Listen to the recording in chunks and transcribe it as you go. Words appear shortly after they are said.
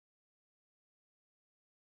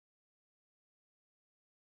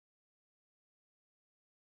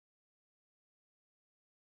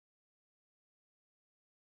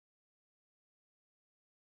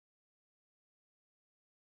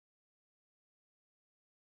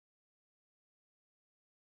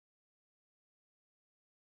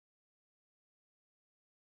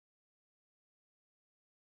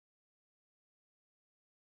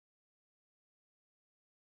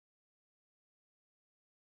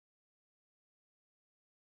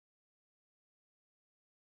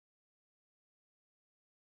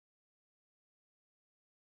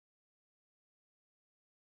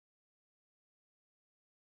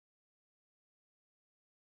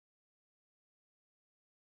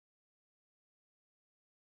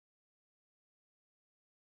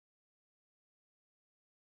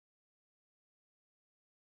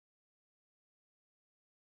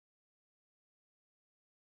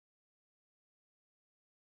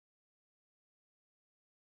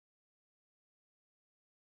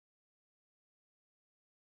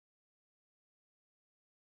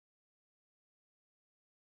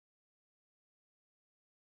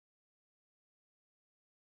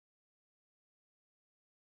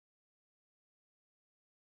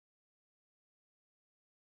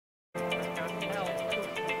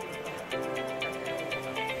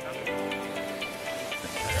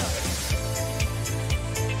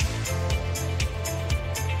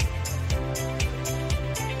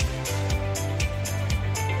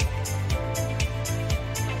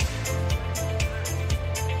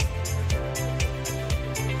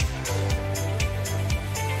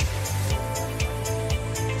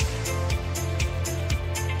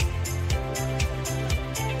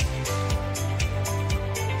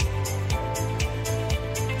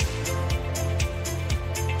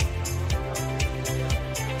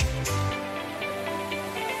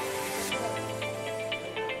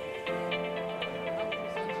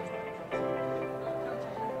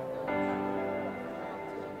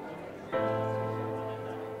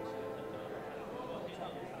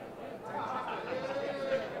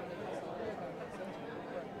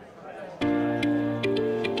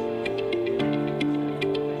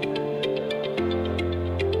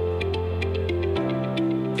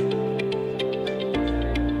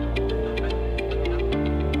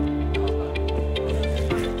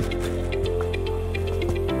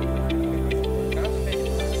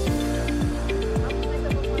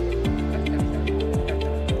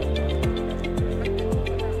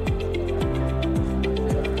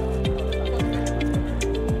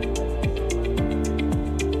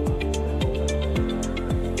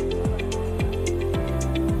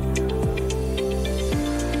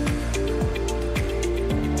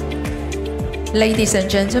Ladies and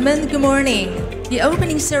gentlemen, good morning. The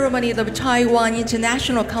opening ceremony of the Taiwan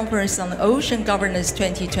International Conference on Ocean Governance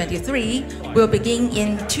 2023 will begin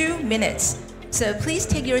in 2 minutes. So please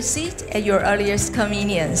take your seat at your earliest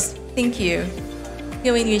convenience. Thank you.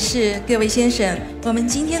 各位女士、各位先生，我们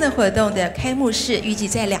今天的活动的开幕式预计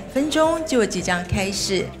在2分钟就即将开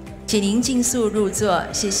始，请您尽速入座，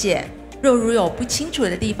谢谢。若如有不清楚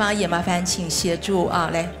的地方，也麻烦请协助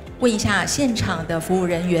来问一下现场的服务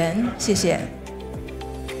人员，谢谢。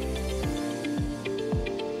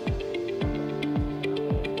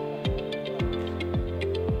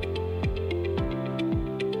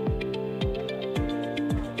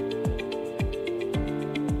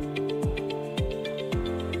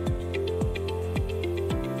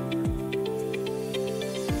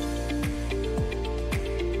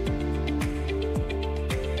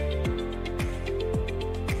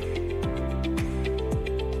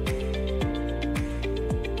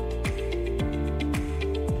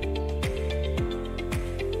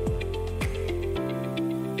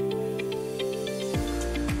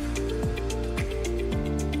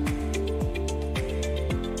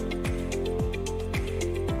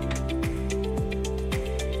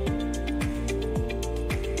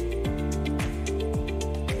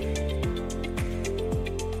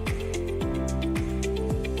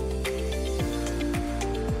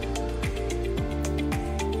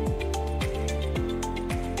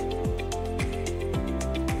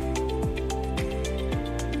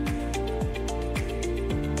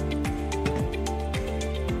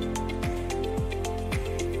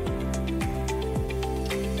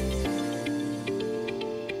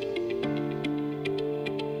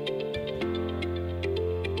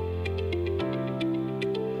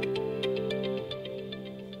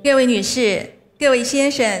各位女士、各位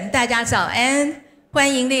先生，大家早安！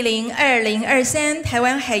欢迎莅临2023台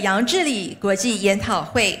湾海洋治理国际研讨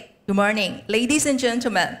会。Good morning, ladies and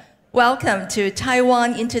gentlemen. Welcome to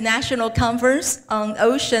Taiwan International Conference on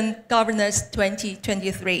Ocean Governance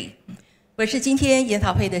 2023. 我是今天研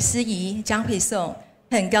讨会的司仪张惠颂，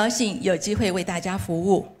很高兴有机会为大家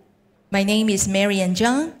服务。My name is Marian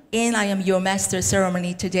Zhang, and I am your master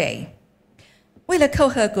ceremony today. 为了扣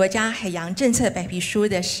合国家海洋政策白皮书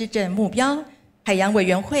的施政目标，海洋委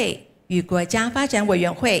员会与国家发展委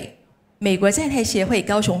员会、美国在台协会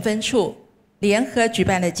高雄分处联合举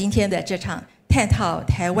办了今天的这场探讨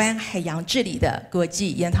台湾海洋治理的国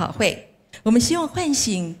际研讨会。我们希望唤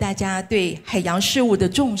醒大家对海洋事务的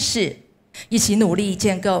重视，一起努力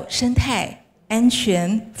建构生态、安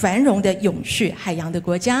全、繁荣的永续海洋的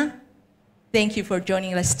国家。Thank you for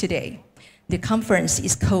joining us today.The conference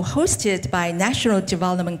is co-hosted by National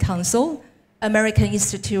Development Council, American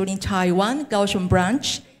Institute in Taiwan, Kaohsiung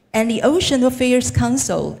Branch, and the Ocean Affairs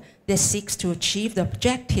Council that seeks to achieve the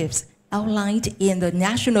objectives outlined in the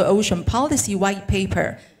National Ocean Policy White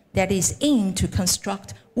Paper that is aimed to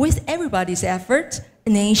construct, with everybody's effort, a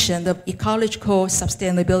nation of ecological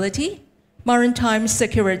sustainability, maritime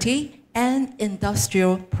security, and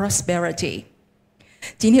industrial prosperity.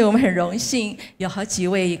今天我们很荣幸有好几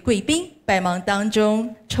位贵宾百忙当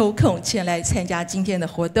中抽空前来参加今天的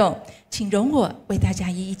活动，请容我为大家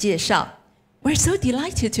一一介绍。We're so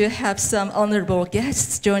delighted to have some honorable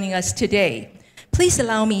guests joining us today. Please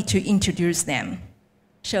allow me to introduce them.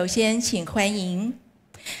 首先，请欢迎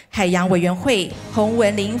海洋委员会洪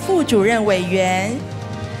文玲副主任委员。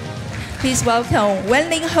Please welcome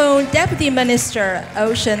Wenling Hong, Deputy Minister,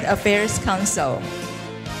 Ocean Affairs Council.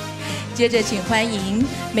 接着，请欢迎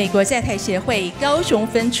美国在台协会高雄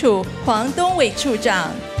分处黄东伟处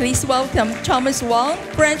长。Please welcome Thomas Wong,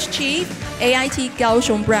 Branch Chief, AIT 高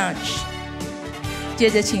雄 Branch. 接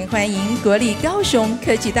着，请欢迎国立高雄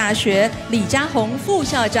科技大学李家宏副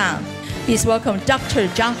校长。Please welcome Dr.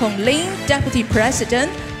 Jia Honglin, Deputy President,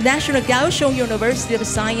 National Kaohsiung University of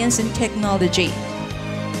Science and Technology.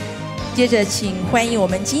 接着，请欢迎我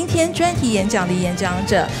们今天专题演讲的演讲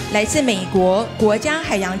者，来自美国国家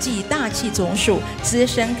海洋暨大气总署资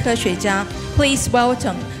深科学家。Please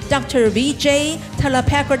welcome Dr. Vijay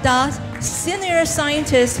Talapakardas, Senior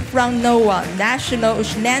Scientist from NOAA, National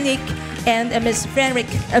Oceanic and Atmospheric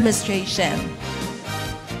Administration.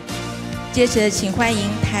 接着，请欢迎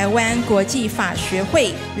台湾国际法学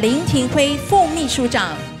会林廷辉副秘书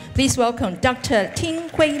长。Please welcome Dr. Ting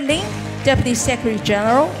Hui Lin, Deputy Secretary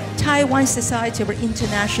General, Taiwan Society of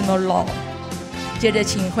International Law. 接着，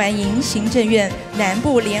请欢迎行政院南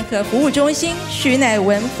部联合服务中心徐乃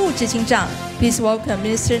文副执行长。Please welcome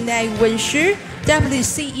Mr. Nai Wenxu, Deputy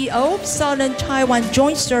CEO, Southern Taiwan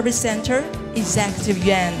Joint Service Center, Executive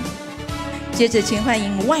Yuan. 接着，请欢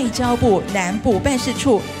迎外交部南部办事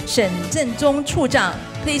处沈正宗处长。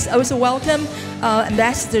Please also welcome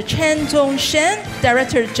Ambassador Chen Zongshen,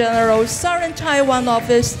 Director General, Southern Taiwan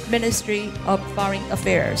Office, Ministry of Foreign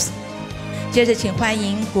Affairs. 接着，请欢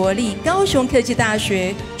迎国立高雄科技大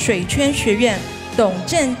学水圈学院董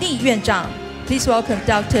正立院长。Please welcome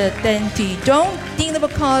Dr. Deng Didong, Dean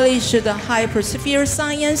of College of the High Perseverance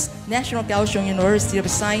Science, National Kaohsiung University of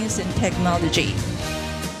Science and Technology.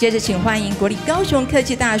 接着，请欢迎国立高雄科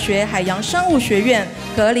技大学海洋商务学院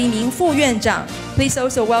何黎明副院长。Please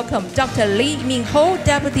also welcome Dr. Li Mingho,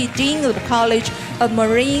 Deputy Dean of the College of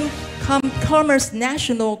Marine Commerce,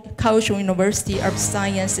 National Kaohsiung University of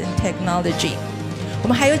Science and Technology. 我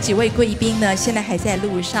们还有几位贵宾呢，现在还在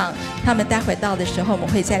路上。他们待会到的时候，我们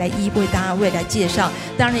会再来一一为大家来介绍。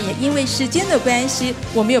当然，也因为时间的关系，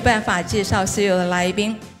我没有办法介绍所有的来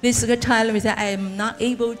宾。This is a time that I am not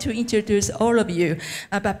able to introduce all of you,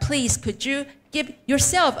 but please, could you give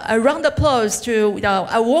yourself a round of applause to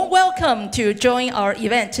a warm welcome to join our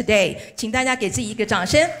event today? 请大家给自己一个掌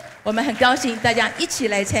声。我们很高兴大家一起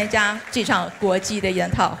来参加这场国际的研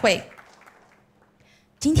讨会。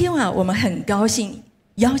今天我们很高兴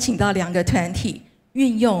邀请到两个团体，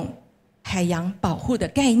运用海洋保护的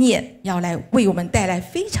概念，要来为我们带来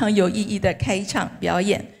非常有意义的开场表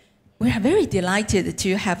演。We are very delighted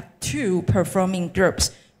to have two performing groups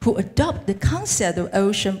who adopt the concept of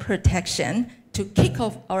ocean protection to kick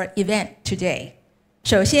off our event today.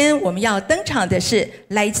 首先，我们要登场的是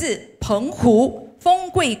来自澎湖丰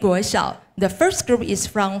贵国小。The first group is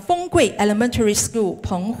from 丰贵 Elementary School,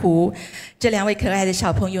 澎湖。这两位可爱的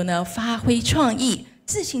小朋友呢，发挥创意，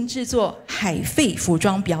自行制作海废服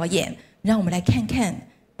装表演。让我们来看看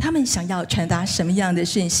他们想要传达什么样的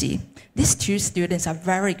讯息。These two students are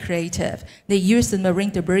very creative. They use the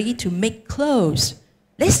marine debris to make clothes.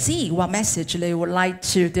 Let's see what message they would like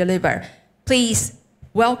to deliver. Please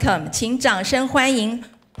welcome, 请掌声欢迎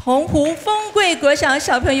澎湖丰贵国小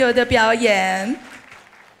小朋友的表演。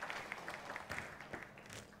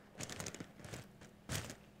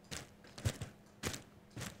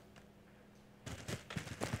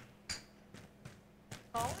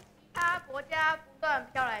从其他国家不断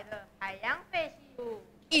飘来的海洋废弃物，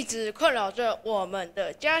一直困扰着我们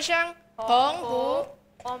的家乡澎湖。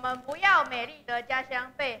我们不要美丽的家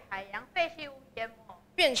乡被海洋废弃物淹没，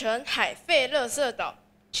变成海废垃圾岛，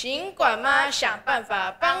请管妈想办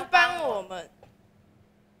法帮帮我们。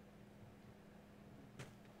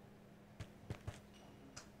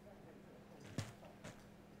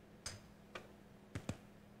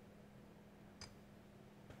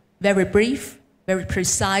Very brief, very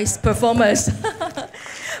precise performance.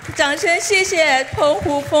 掌声谢谢澎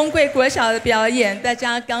湖丰贵国小的表演。大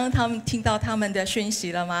家刚刚他们听到他们的讯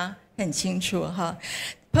息了吗？很清楚哈。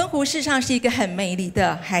澎湖事实上是一个很美丽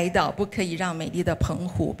的海岛，不可以让美丽的澎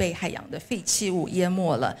湖被海洋的废弃物淹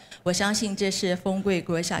没了。我相信这是丰贵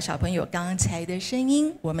国小小朋友刚才的声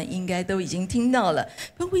音，我们应该都已经听到了。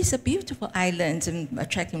澎湖 is a beautiful island and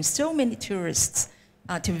attracting so many tourists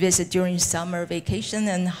to visit during summer vacation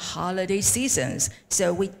and holiday seasons.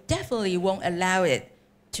 So we definitely won't allow it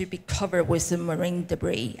to be covered with the marine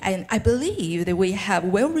debris. And I believe that we have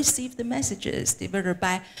well-received messages delivered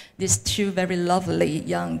by these two very lovely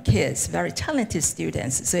young kids, very talented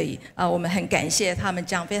students. 所以我们很感谢他们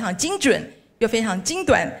这样非常精准又非常精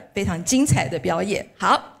短、非常精彩的表演。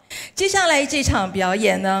好，接下来这场表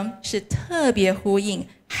演呢，是特别呼应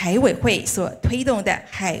海委会所推动的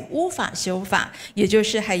海污法修法，也就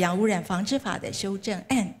是海洋污染防治法的修正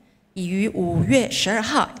案，已于5月12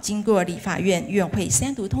号经过立法院院会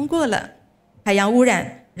3读通过了。海洋污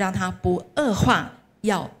染让它不恶化，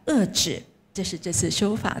要遏制，这是这次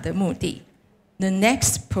修法的目的。The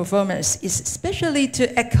next performance is especially to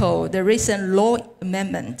echo the recent law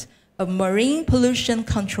amendment of Marine Pollution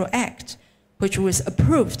Control Act, which was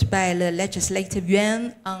approved by the Legislative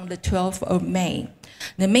Yuan on the 12th of May.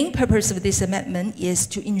 The main purpose of this amendment is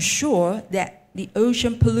to ensure that the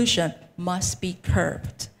ocean pollution must be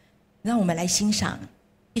curbed. 让我们来欣赏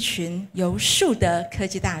一群由树德科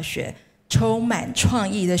技大学充满创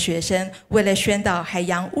意的学生，为了宣导海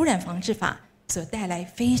洋污染防治法所带来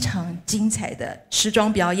非常精彩的时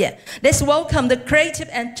装表演。Let's welcome the creative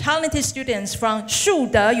and talented students from 树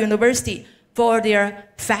德 University for their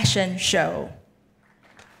fashion show.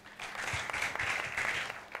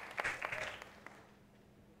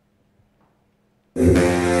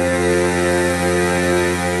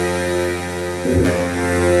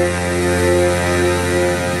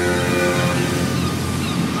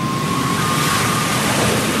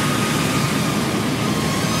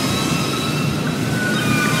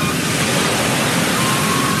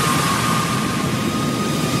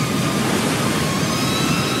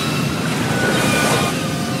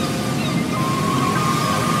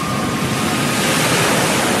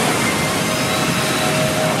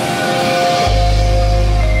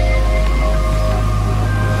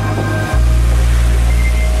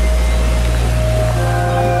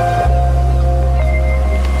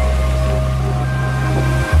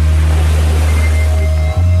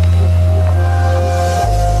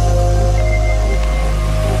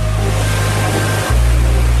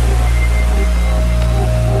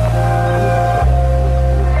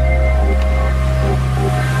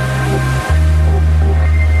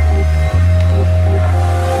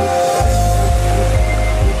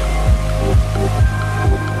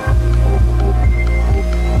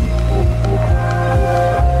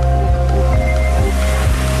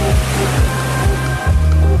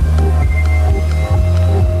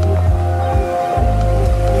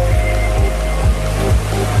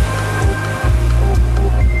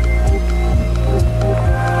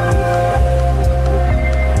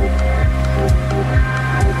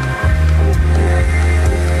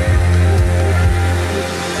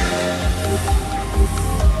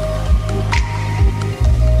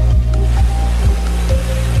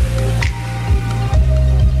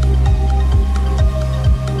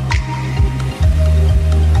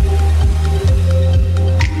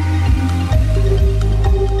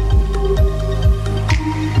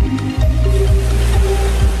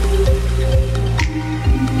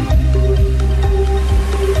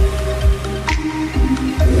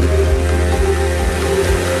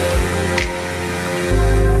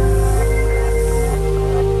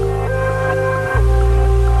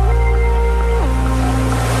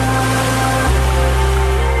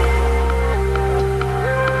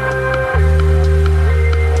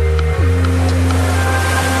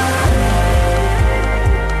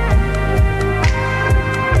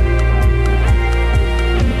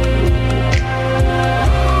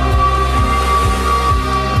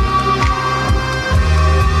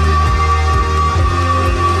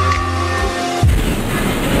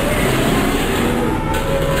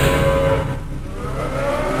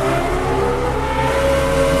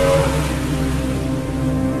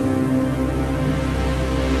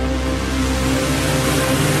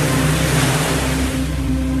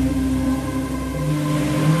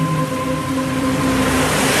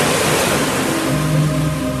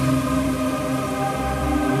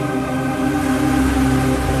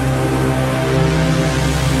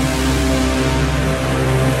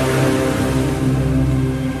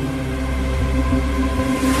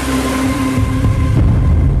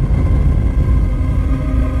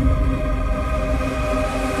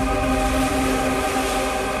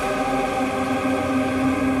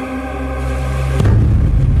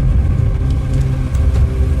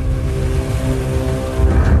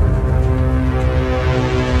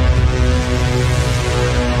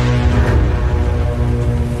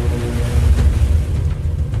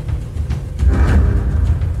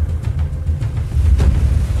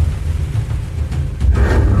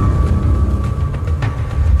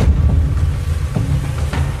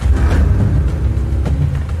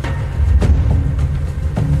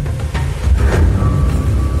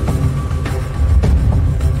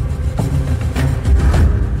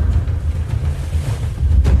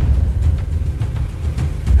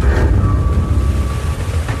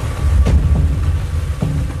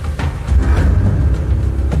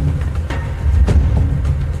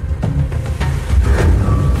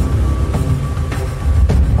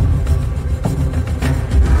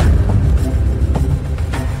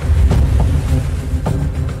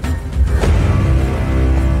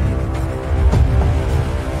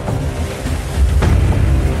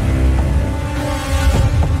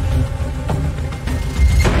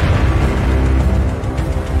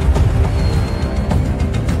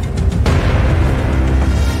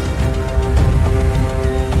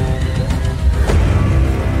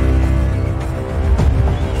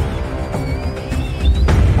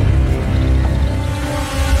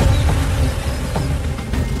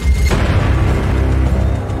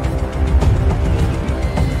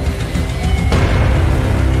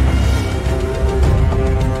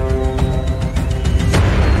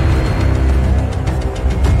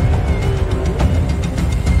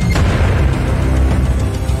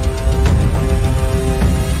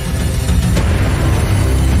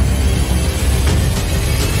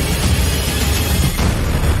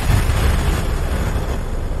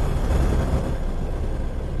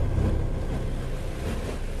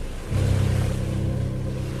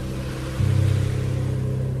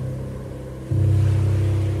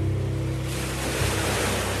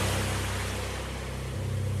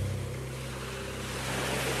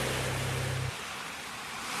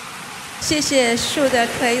 谢谢树德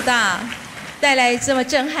科大带来这么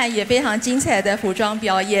震撼也非常精彩的服装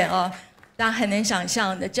表演哦，大家很难想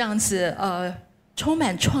象的这样子充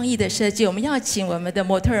满创意的设计。我们要请我们的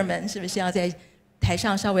模特儿们是不是要在台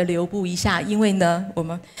上稍微留步一下？因为呢，我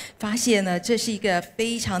们发现呢，这是一个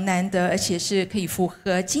非常难得，而且是可以符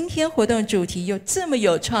合今天活动主题又这么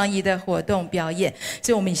有创意的活动表演，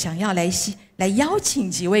所以我们想要来邀请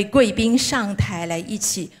几位贵宾上台，来一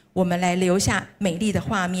起我们来留下美丽的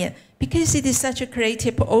画面。Because it is such a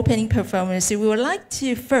creative opening performance, we would like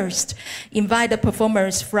to first invite the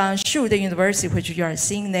performers from Shude University, which you are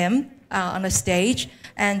seeing them on the stage,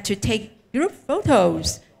 and to take group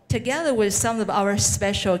photos together with some of our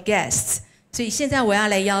special guests. 所以现在我要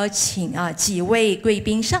来邀请几位贵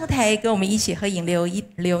宾上台跟我们一起合影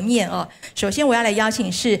留念哦。首先我要来邀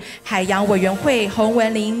请是海洋委员会洪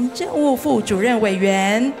文玲政务副主任委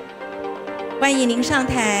员，欢迎您上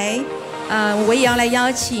台。我也要来邀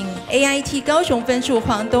请 AIT 高雄分处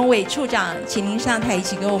黄东伟处长，请您上台一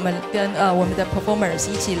起跟我们的 performers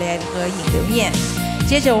一起来合影留念。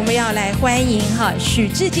接着我们要来欢迎许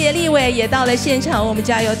志杰立委也到了现场，我们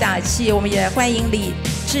加油打气。我们也欢迎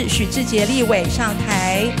许志杰立委上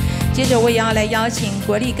台。接着我也要来邀请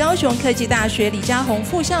国立高雄科技大学李嘉宏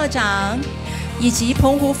副校长，以及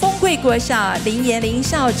澎湖丰贵国小林延玲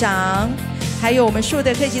校长。还有我们树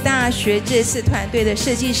德科技大学这次团队的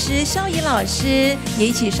设计师肖怡老师也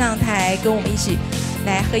一起上台，跟我们一起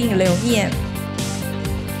来合影留念。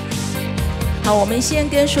好，我们先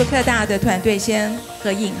跟树科大的团队先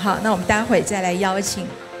合影哈，那我们待会再来邀请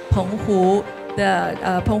澎湖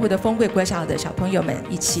的丰贵国小的小朋友们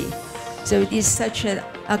一起。So it is such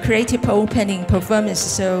a creative opening performance.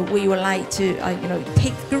 So we would like to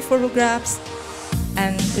take good photographs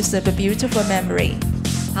and just a beautiful memory.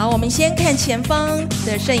 好，我们先看前方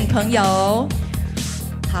的摄影朋友。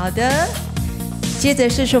好的，接着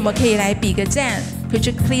是我们可以来比个赞。Could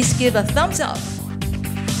you please give a thumbs up?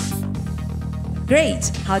 Great，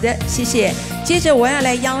 好的，谢谢。接着我要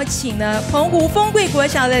来邀请呢澎湖丰贵国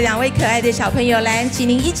小的2位可爱的小朋友来，请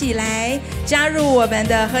您一起来加入我们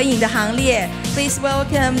的合影的行列。Please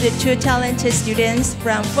welcome the 2 talented students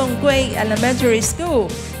from 丰贵 Elementary School。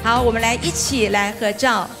好，我们来一起来合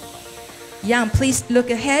照。一样 ，Please look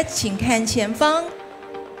ahead， 请看前方，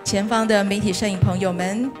前方的媒体摄影朋友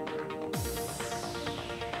们。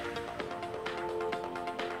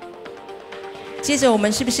接着我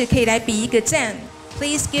们是不是可以来比一个赞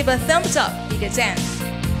 ？Please give a thumbs up， 一个赞。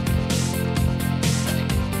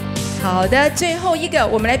好的，最后一个，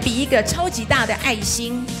我们来比一个超级大的爱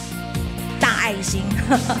心，大爱心，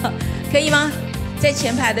可以吗？在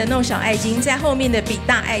前排的弄小爱心，在后面的比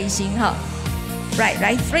大爱心哈。Right,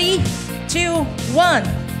 3, 2, 1,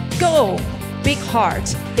 go! Big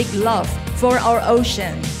heart, big love for our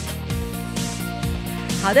ocean.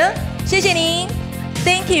 好的，谢谢您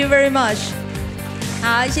 ，Thank you very much.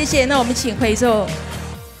 好，谢谢。那我们请回座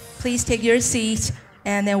 ，Please take your seat,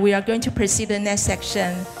 and then we are going to proceed to the next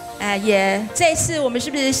section. 也再次，我们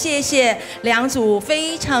是不是谢谢2组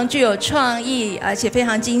非常具有创意而且非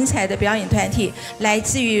常精彩的表演团体，来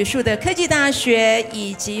自于树德科技大学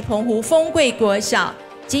以及澎湖丰贵国小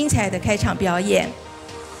精彩的开场表演。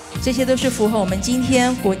这些都是符合我们今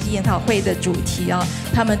天国际研讨会的主题哦，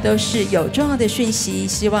他们都是有重要的讯息，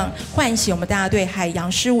希望唤醒我们大家对海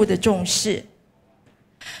洋事务的重视。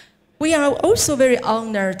We are also very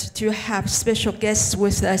honored to have special guests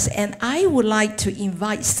with us, and I would like to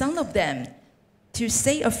invite some of them to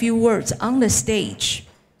say a few words on the stage.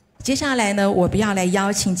 接下来呢，我要来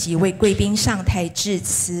邀请几位贵宾上台致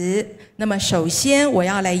辞。那么首先我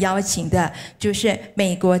要来邀请的就是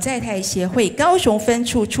美国在台协会高雄分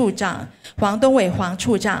处处长黄东伟黄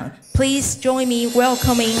处长。Please join me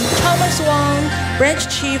welcoming Thomas Wang, Branch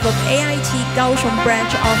Chief of AIT 高雄 Branch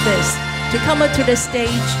Office.To come up to the stage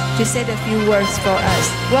to say a few words for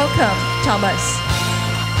us. Welcome, Thomas.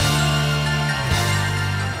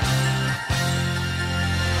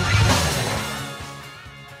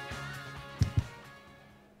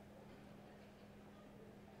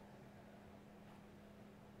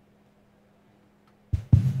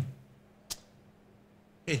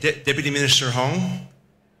 Hey, Deputy Minister Hong,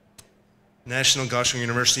 National Kaohsiung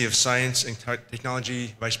University of Science and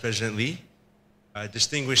Technology Vice President Lee,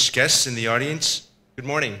 distinguished guests in the audience, good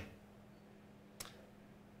morning.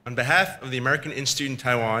 On behalf of the American Institute in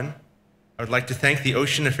Taiwan, I would like to thank the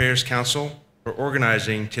Ocean Affairs Council for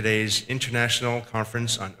organizing today's International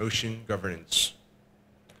Conference on Ocean Governance.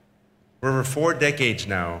 For over 4 decades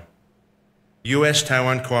now,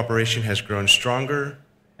 U.S.-Taiwan cooperation has grown stronger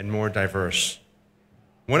and more diverse.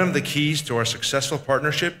 One of the keys to our successful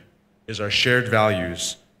partnership is our shared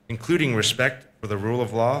values, including respect for the rule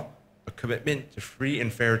of law, a commitment to free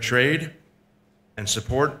and fair trade, and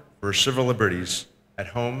support for civil liberties at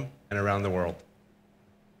home and around the world.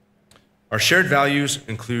 Our shared values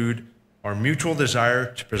include our mutual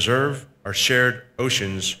desire to preserve our shared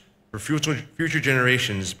oceans for future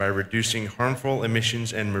generations by reducing harmful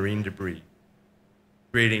emissions and marine debris,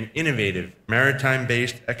 creating innovative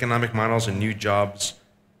maritime-based economic models and new jobs,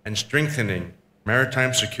 and strengthening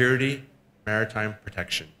maritime security, maritime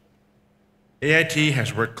protection. AIT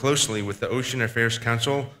has worked closely with the Ocean Affairs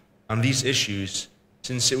Council on these issues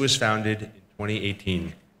since it was founded in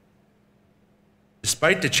 2018.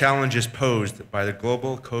 Despite the challenges posed by the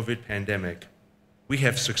global COVID pandemic, we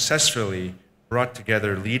have successfully brought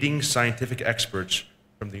together leading scientific experts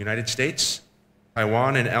from the United States,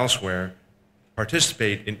 Taiwan, and elsewhere to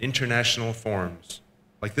participate in international forums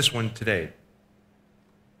like this one today.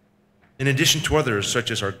 In addition to others,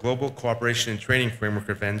 such as our Global Cooperation and Training Framework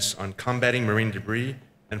events on combating marine debris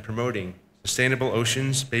and promoting sustainable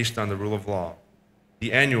oceans based on the rule of law,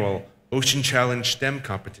 the annual Ocean Challenge STEM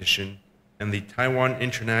competition, and the Taiwan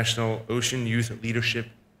International Ocean Youth Leadership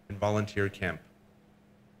and Volunteer Camp.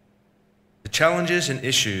 The challenges and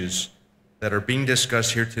issues that are being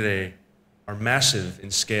discussed here today are massive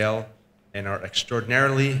in scale and are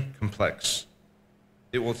extraordinarily complex.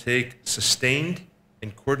 It will take sustained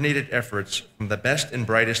and coordinated efforts from the best and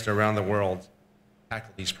brightest around the world to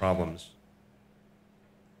tackle these problems.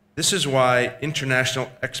 This is why international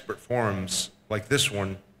expert forums like this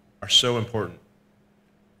one are so important.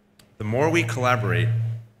 The more we collaborate,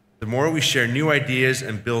 the more we share new ideas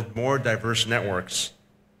and build more diverse networks,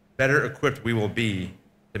 better equipped we will be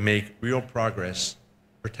to make real progress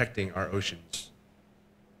protecting our oceans.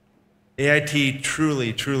 AIT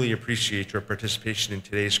truly appreciates your participation in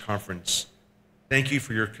today's conference. Thank you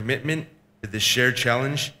for your commitment to this shared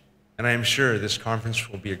challenge, and I am sure this conference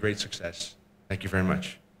will be a great success. Thank you very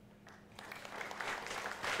much.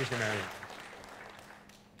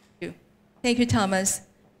 Thank you, Thomas,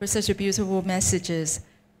 for such a beautiful messages.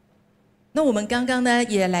 那我们刚刚呢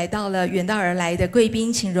也来到了远道而来的贵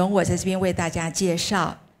宾，请容我在这边为大家介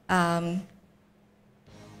绍。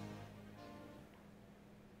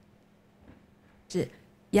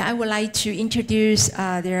Yeah, I would like to introduce.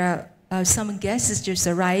 There are some guests just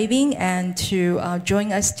arriving and to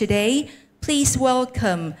join us today. Please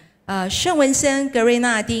welcome 圣文森格瑞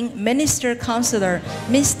纳丁 Minister Counselor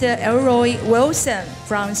Mr. Elroy Wilson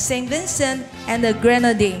from St. Vincent and the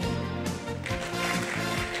Grenadines.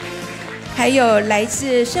 还有来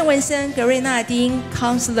自圣文森格瑞纳丁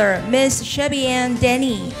Counselor Miss Shabian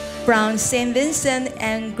Denny from St. Vincent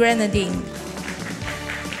and Grenadines.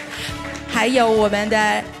 还有我们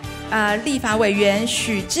的立法委员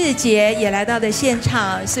许志杰也来到了现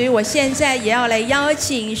场，所以我现在也要来邀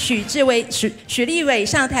请许立委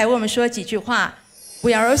上台为我们说几句话。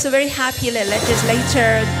We are also very happy that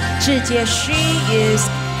Legislator 志杰 she is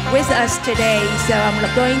with us today, so I'm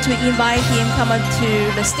going to invite him come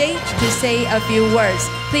onto the stage to say a few words.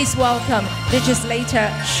 Please welcome Legislator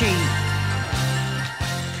she.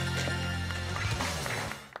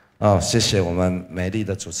 谢谢我们美丽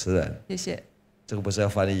的主持人。谢谢。这个不是要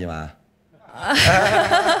翻译吗？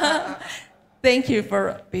 Thank you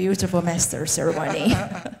for beautiful master ceremony.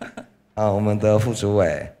 我们的副主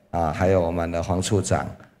委还有我们的黄处长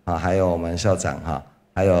还有我们校长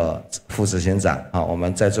还有副执行长我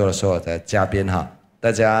们在座的所有的嘉宾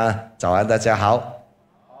大家早安，大家好。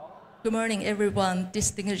Good morning, everyone,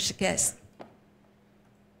 distinguished guests.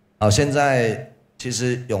 现在其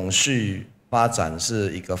实永续发展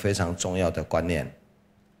是一个非常重要的观念。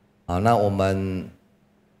那我们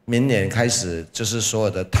明年开始就是所有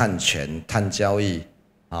的碳权、碳交易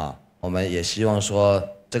我们也希望说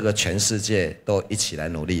这个全世界都一起来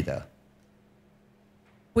努力的。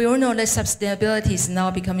We all know that sustainability is now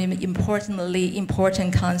becoming an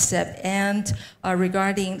important concept, and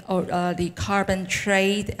regarding the carbon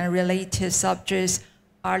trade and related subjects,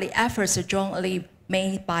 are the efforts jointly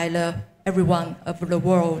made by everyone of the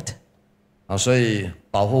world. 所以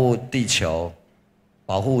保护地球、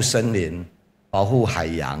保护森林、保护海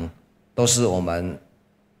洋，都是我们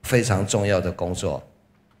非常重要的工作。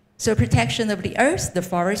So protection of the earth, the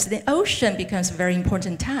forest, the ocean becomes a very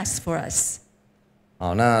important task for us.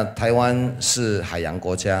 那台湾是海洋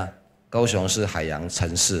国家，高雄是海洋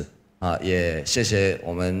城市也谢谢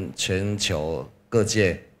我们全球各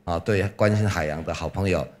界对关心海洋的好朋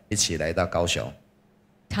友一起来到高雄。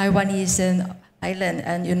Taiwan is an island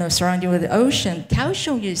and surrounded with the ocean.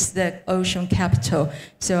 Kaohsiung is the ocean capital.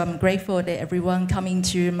 So I'm grateful that everyone coming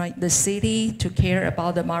to the city to care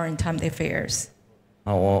about the maritime affairs.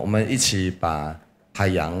 我们一起把海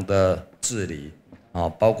洋的治理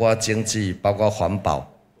包括经济，包括环保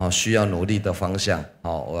需要努力的方向。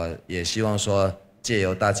我也希望说借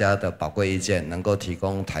由大家的宝贵意见，能够提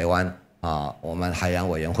供台湾我们海洋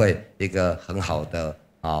委员会一个很好的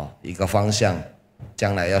一个方向，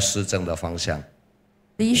将来要施政的方向。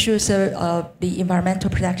The issues of the environmental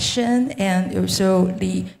protection and also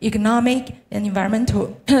the economic and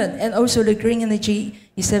environmental and also the green energy,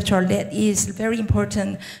 etc. That is very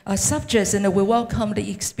important subjects, and we welcome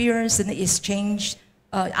the experience and the exchange,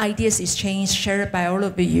 ideas exchange shared by all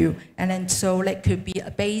of you, and then so that could be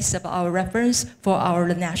a base of our reference for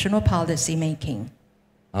our national policy making.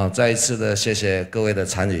 再一次的谢谢各位的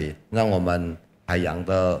参与，让我们海洋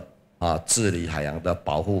的治理、海洋的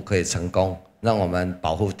保护可以成功。让我们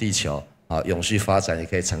保护地球永续发展也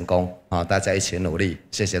可以成功大家一起努力，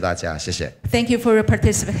谢谢大家，谢谢。Thank you for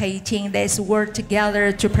participating. Let's work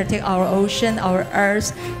together to protect our ocean, our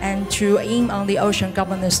earth, and to aim on the ocean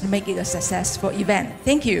governance to make it a successful event.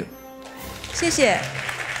 Thank you. 谢谢，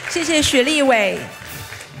谢谢许立伟。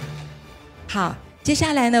好，接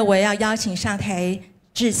下来呢，我要邀请上台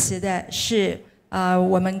致辞的是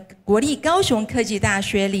我们国立高雄科技大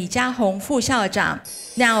学李嘉宏副校长。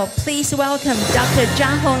Now, please welcome Dr.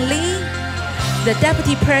 Jiahong Lee, the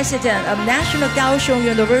Deputy President of National Kaohsiung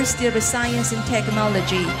University of Science and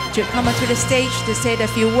Technology, to come to the stage to say a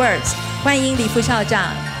few words. 欢迎李副校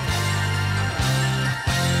长。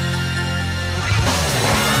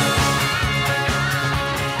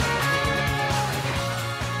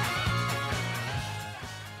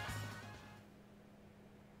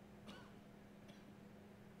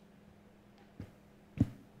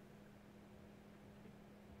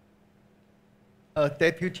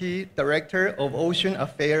Deputy Director of Ocean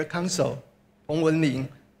Affairs Council, Hong Wenling,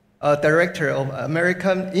 Director of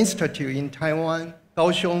American Institute in Taiwan,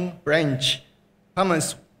 Kaohsiung Branch,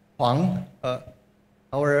 Thomas Huang,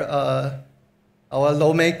 our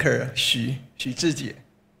lawmaker, Xu Zhijie,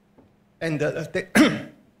 and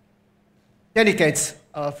delegates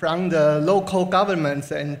from the local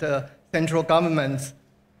governments and central governments,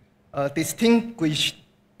 distinguished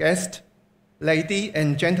guests, ladies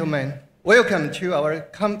and gentlemen. Welcome to our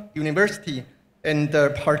university and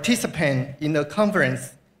participant in the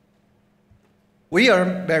conference. We are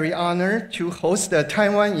very honored to host the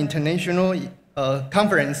Taiwan International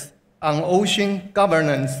Conference on Ocean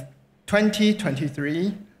Governance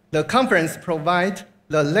 2023. The conference provides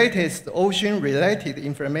the latest ocean-related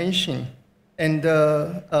information and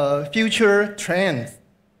future trends.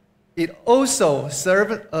 It also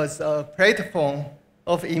serves as a platform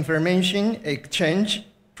of information exchange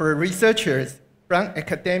for researchers from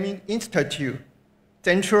academic institutes,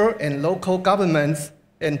 central and local governments,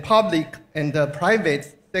 and public and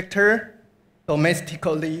private sector,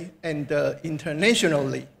 domestically and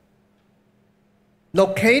internationally.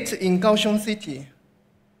 Located in Kaohsiung City,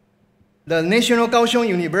 the National Kaohsiung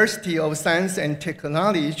University of Science and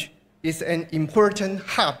Technology is an important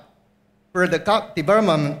hub for the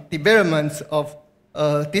development of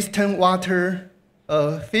distant water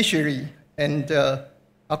fishery and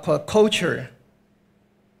aquaculture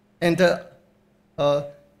and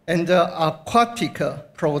aquatic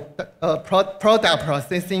product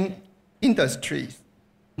processing industries.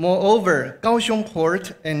 Moreover, Kaohsiung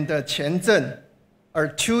Port and Qianzhen are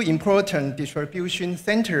two important distribution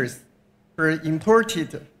centers for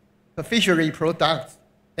imported fishery products,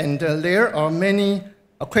 and there are many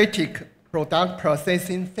aquatic product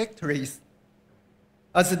processing factories.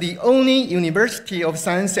 As the only University of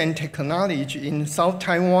Science and Technology in South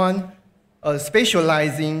Taiwan,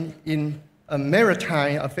 specializing in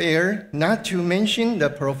maritime affairs, not to mention the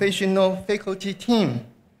professional faculty team,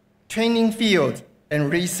 training field,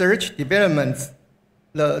 and research developments,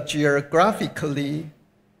 the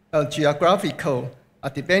geographical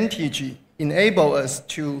advantage enable us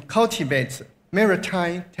to cultivate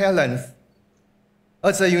maritime talents.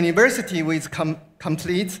 As a university with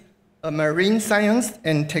complete marine science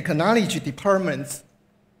and technology departments,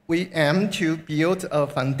 we aim to build a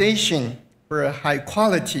foundation for a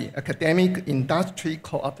high-quality academic industry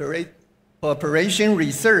cooperation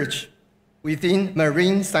research within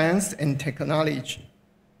marine science and technology.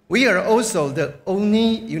 We are also the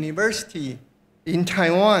only university in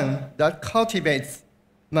Taiwan that cultivates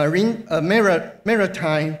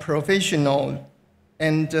maritime professionals,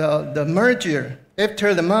 and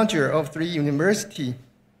after the merger of three universities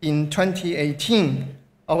in 2018,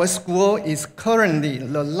 our school is currently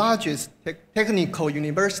the largest technical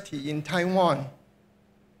university in Taiwan.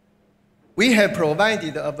 We have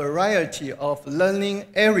provided a variety of learning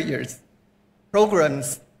areas,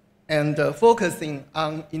 programs, and focusing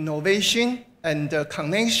on innovation and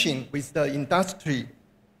connection with the industry.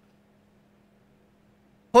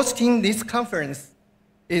 Hosting this conference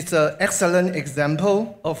is an excellent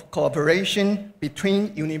example of cooperation between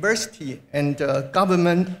university and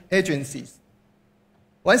government agencies.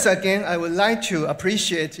 Once again, I would like to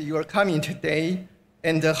appreciate your coming today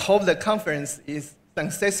and hope the conference is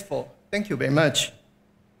successful. Thank you very much.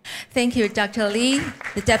 Thank you, Dr. Lee,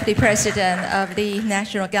 the Deputy President of the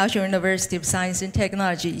National Kaohsiung University of Science and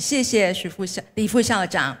Technology. 谢谢李副校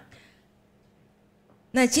长。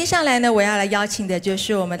那接下来呢，我要来邀请的就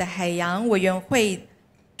是我们的海洋委员会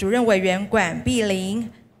主任委員管碧玲。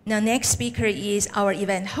Now, next speaker is our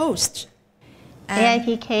event host.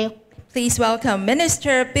 AITK. Please welcome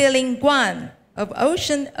Minister Bi-Ling Guan of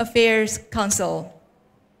Ocean Affairs Council.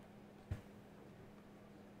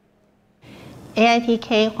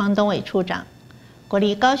 AITK 黄东伟处长，国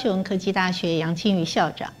立高雄科技大学杨庆宇校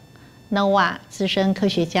长 ，NOAA 资深科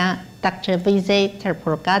学家 Dr. Vijay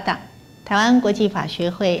Terpurgada， 台湾国际法学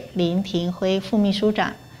会林廷辉副秘书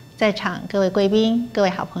长，在场各位贵宾、各位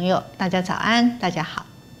好朋友，大家早安，大家好。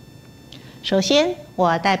首先，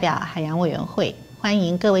我代表海洋委员会欢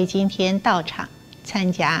迎各位今天到场参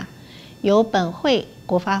加由本会、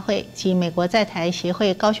国发会及美国在台协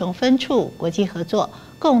会高雄分处国际合作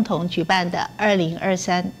共同举办的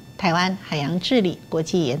2023台湾海洋治理国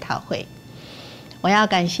际研讨会。我要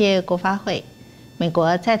感谢国发会、美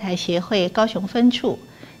国在台协会高雄分处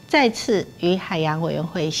再次与海洋委员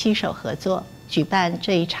会携手合作，举办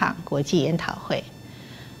这一场国际研讨会。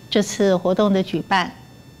这次活动的举办，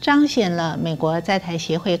彰显了美国在台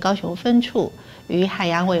协会高雄分处与海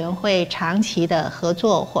洋委员会长期的合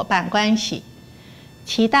作伙伴关系，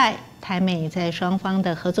期待台美在双方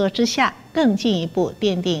的合作之下，更进一步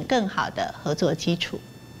奠定更好的合作基础。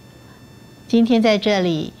今天在这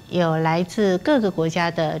里有来自各个国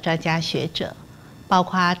家的专家学者，包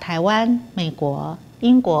括台湾、美国、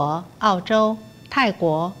英国、澳洲、泰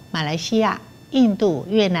国、马来西亚、印度、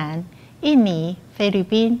越南、印尼、菲律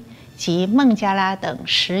宾及孟加拉等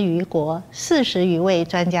10余国40余位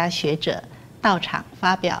专家学者到场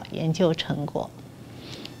发表研究成果。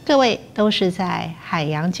各位都是在海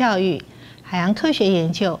洋教育、海洋科学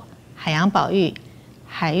研究、海洋保育、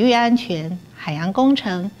海域安全、海洋工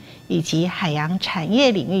程以及海洋产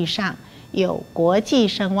业领域上有国际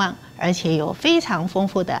声望，而且有非常丰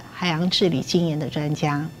富的海洋治理经验的专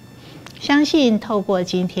家。相信透过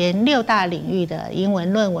今天6大领域的英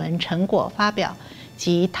文论文成果发表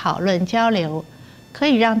及讨论交流，可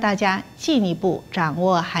以让大家进一步掌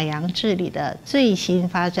握海洋治理的最新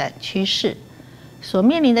发展趋势、所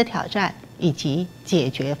面临的挑战以及解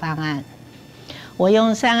决方案。我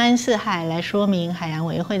用3安4海来说明海洋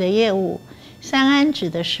委员会的业务。3安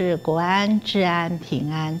指的是国安、治安、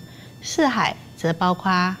平安，4海则包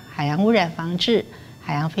括海洋污染防治、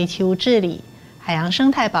海洋废弃物治理、海洋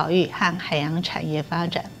生态保育和海洋产业发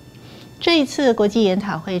展。这一次国际研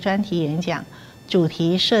讨会专题演讲主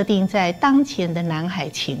题设定在当前的南海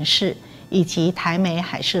情势以及台美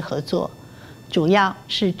海事合作，主要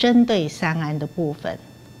是针对3安的部分。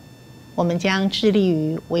我们将致力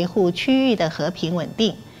于维护区域的和平稳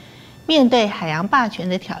定，面对海洋霸权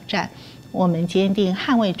的挑战，我们坚定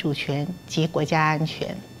捍卫主权及国家安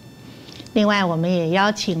全。另外，我们也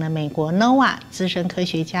邀请了美国 NOAA 资深科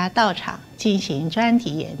学家到场进行专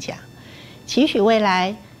题演讲，期许未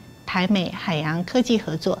来台美海洋科技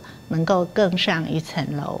合作能够更上一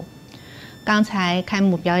层楼。刚才开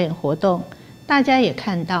幕表演活动，大家也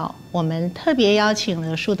看到，我们特别邀请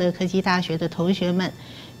了树德科技大学的同学们，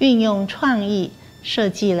运用创意设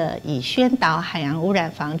计了以宣导海洋污染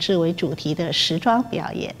防治为主题的时装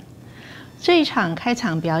表演。这一场开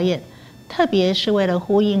场表演，特别是为了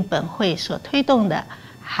呼应本会所推动的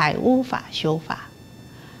海污法修法。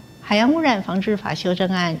海洋污染防治法修正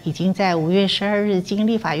案已经在5月12日经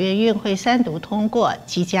立法院院会3读通过，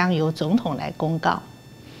即将由总统来公告。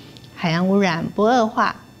海洋污染不恶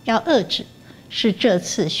化，要遏制，是这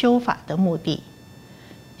次修法的目的。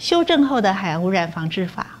修正后的海洋污染防治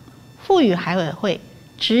法赋予海委会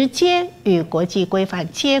直接与国际规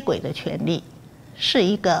范接轨的权利，是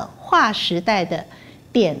一个划时代的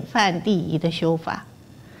典范第一的修法。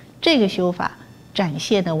这个修法展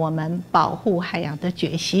现了我们保护海洋的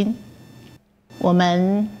决心。我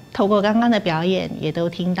们透过刚刚的表演，也都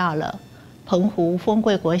听到了澎湖丰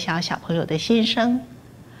贵国小小朋友的心声：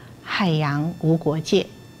海洋无国界，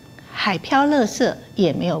海漂垃圾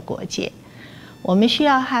也没有国界。我们需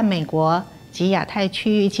要和美国及亚太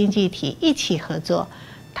区域经济体一起合作，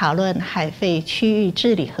讨论海废区域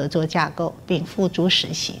治理合作架构，并付诸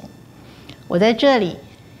实行。我在这里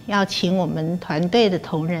要请我们团队的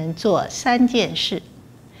同仁做3件事。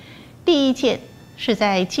第一件是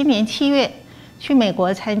在今年7月去美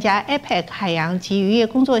国参加 APEC 海洋及渔业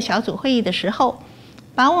工作小组会议的时候，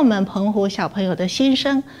把我们澎湖小朋友的心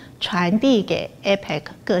声传递给 APEC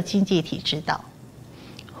各经济体知道，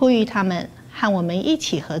呼吁他们和我们一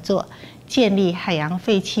起合作，建立海洋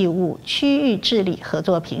废弃物区域治理合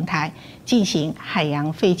作平台，进行海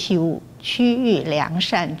洋废弃物区域良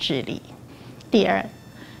善治理。第二，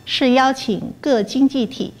是邀请各经济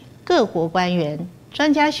体、各国官员、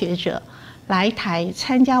专家学者来台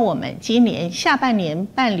参加我们今年下半年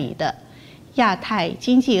办理的亚太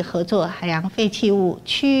经济合作海洋废弃物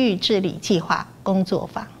区域治理计划工作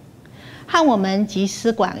坊，和我们集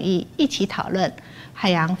思广益，一起讨论海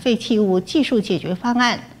洋废弃物技术解决方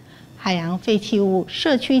案、海洋废弃物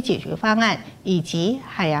社区解决方案以及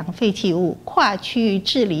海洋废弃物跨区域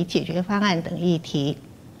治理解决方案等议题。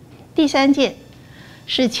第三件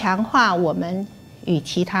是强化我们与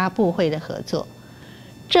其他部会的合作，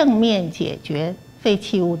正面解决废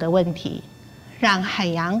弃物的问题，让海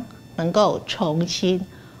洋能够重新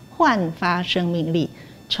焕发生命力，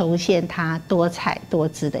重现它多彩多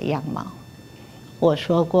姿的样貌。我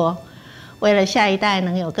说过，为了下一代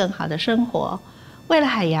能有更好的生活，为了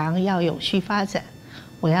海洋要永续发展，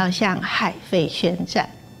我要向海废宣战。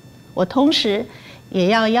我同时也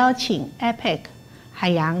要邀请 APEC 海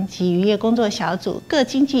洋及渔业工作小组各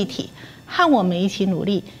经济体和我们一起努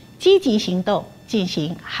力，积极行动，进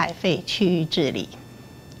行海废区域治理。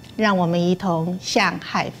让我们一同向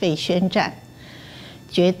海废宣战，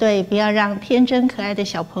绝对不要让天真可爱的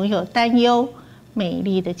小朋友担忧，美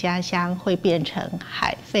丽的家乡会变成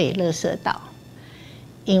海废垃圾岛。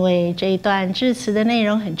因为这一段致辞的内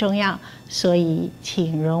容很重要，所以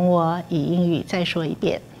请容我以英语再说一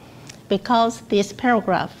遍。Because this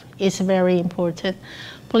paragraph is very important,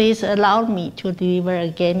 please allow me to deliver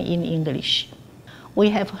again in English. We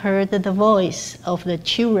have heard the voice of the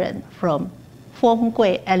children from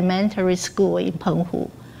Fonggui Elementary School in Penghu.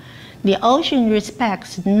 The ocean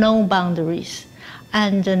respects no boundaries,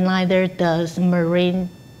 and neither does marine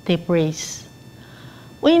debris.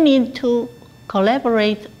 We need to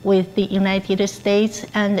collaborate with the United States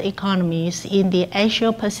and economies in the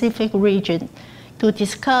Asia-Pacific region to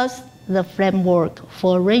discuss the framework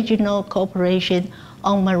for regional cooperation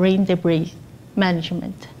on marine debris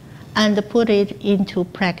management and put it into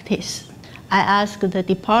practice. I ask the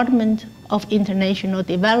Department of International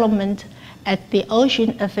Development at the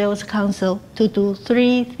Ocean Affairs Council to do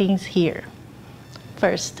 3 things here.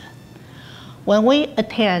 First, when we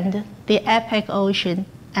attend the APEC Ocean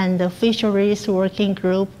and the Fisheries Working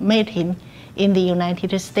Group meeting in the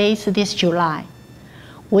United States this July,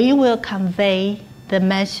 we will convey the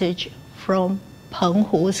message from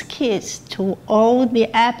Penghu's kids to all the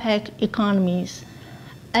APEC economies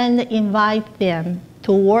and invite them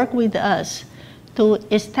to work with us to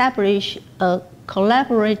establish a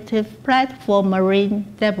collaborative platform for marine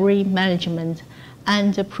debris management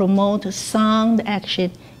and promote sound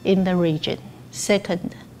action in the region.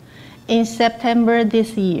 Second, in September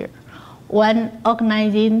this year, when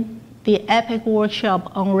organizing the APEC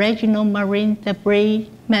workshop on regional marine debris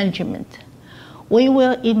management, we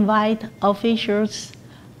will invite officials,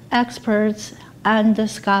 experts, and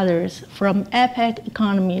scholars from APEC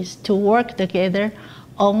economies to work together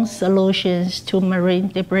on solutions to marine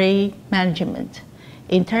debris management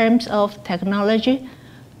in terms of technology,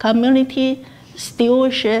 community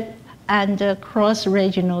stewardship, and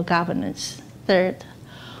cross-regional governance. Third,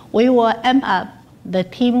 we will amp up the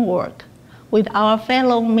teamwork with our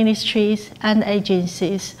fellow ministries and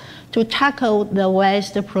agencies to tackle the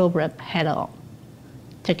waste problem head-on.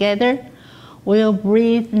 Together, we'll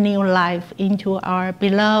breathe new life into our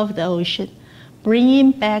beloved ocean,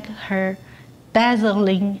 bringing back her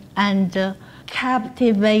dazzling and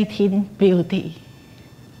captivating beauty.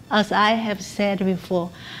 As I have said before,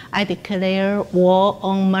 I declare war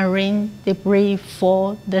on marine debris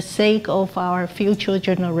for the sake of our future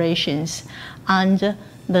generations and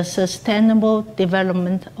the sustainable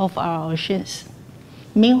development of our oceans.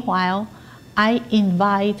 Meanwhile, I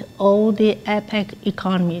invite all the APEC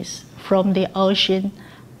economies from the ocean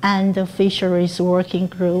and the fisheries working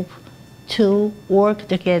group to work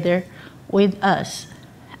together with us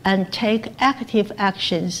and take active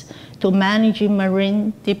actions to manage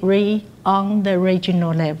marine debris on the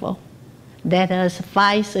regional level. Let us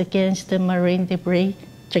fight against the marine debris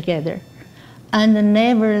together and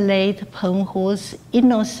never let Penghu's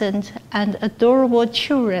innocent and adorable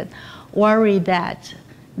children worry that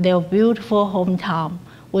their beautiful hometown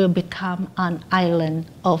will become an island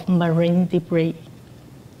of marine debris.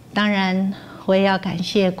 当然，我也要感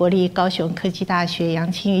谢国立高雄科技大学杨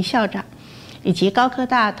清瑜校长以及高科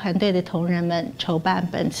大团队的同仁们筹办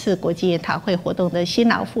本次国际研讨会活动的辛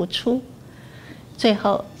劳付出。最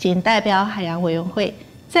后，仅代表海洋委员会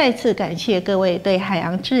再次感谢各位对海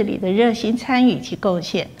洋治理的热心参与及贡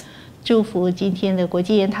献，祝福今天的国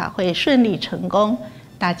际研讨会顺利成功，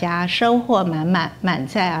大家收获满满，满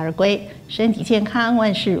载而归，身体健康，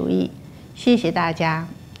万事如意。谢谢大家，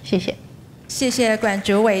谢谢。谢谢管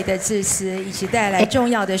主委的致辞以及带来重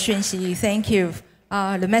要的讯息。Thank you.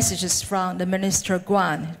 The messages from the Minister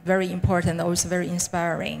Guan, very important, also very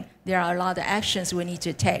inspiring. There are a lot of actions we need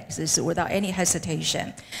to take. This is without any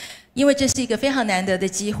hesitation. 因为这是一个非常难得的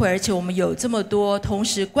机会，而且我们有这么多同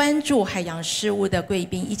时关注海洋事务的贵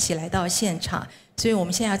宾一起来到现场，所以我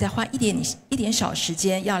们现在要再花一点小时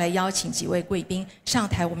间，要来邀请几位贵宾上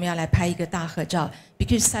台，我们要来拍一个大合照。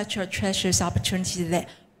Because such a treacherous opportunity that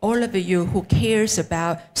all of you who cares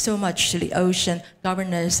about so much the ocean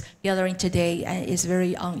governance gathering today and is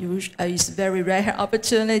very unusual, is very rare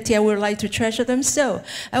opportunity. I would like to treasure them. So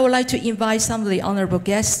I would like to invite some of the honorable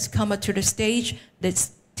guests to come up to the stage.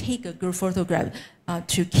 Let's take a group photograph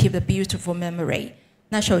to keep a beautiful memory.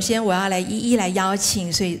 那首先我要来一一来邀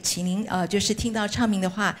请，所以请您就是听到唱名的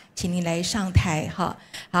话，请您来上台哈。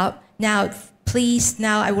好 ，Now please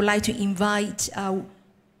now I would like to invite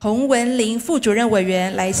洪文玲副主任委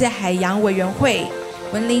员，来自海洋委员会，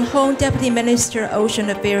文玲 Hong Deputy Minister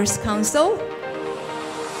Ocean Affairs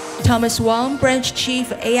Council。Thomas Wang Branch Chief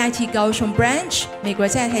AIT 高雄 Branch， 美国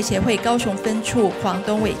在台协会高雄分处黄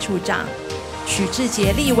东伟处长。许志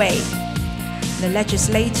杰立委 ，The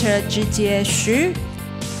Legislator 志杰徐，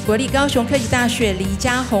国立高雄科技大学李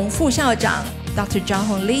家宏副校长 ，Dr. Zhang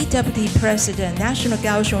Hongli Deputy President National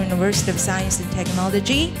Kaohsiung University of Science and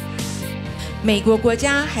Technology， 美国国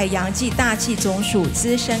家海洋暨大气总署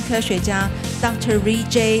资深科学家 Dr.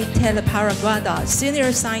 Rijay Teleparagada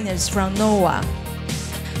Senior Scientist from NOAA。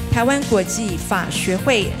台湾国际法学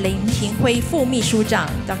会林廷辉副秘书长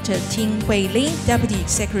Dr. Ting Hui Lin Deputy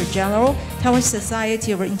Secretary General Taiwan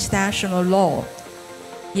Society of International Law，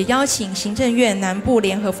 也邀请行政院南部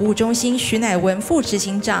联合服务中心徐乃文副执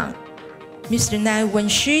行长 Mr. Nai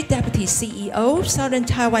Wenshi Deputy CEO Southern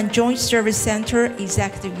Taiwan Joint Service Center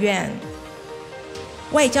Executive Yuan，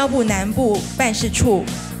 外交部南部办事处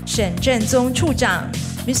沈正宗处长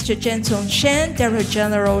Mr. Zheng Zhongshan, Director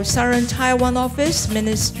General, Southern Taiwan Office,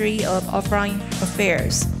 Ministry of Foreign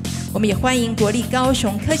Affairs。我们也欢迎国立高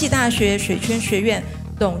雄科技大学水圈学院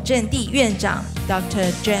董正地院长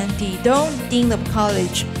Dr. Zhang Didong, Dean of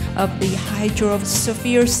College of the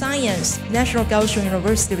Hydrosphere Science, National Kaohsiung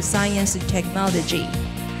University of Science and Technology。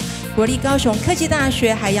国立高雄科技大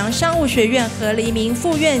学海洋商务学院何黎明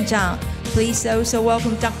副院长。Please also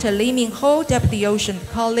welcome Dr. Li Mingho, Deputy Ocean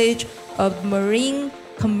College of Marine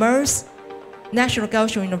Commerce, National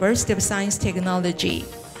Kaohsiung University of Science Technology.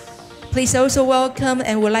 Please also welcome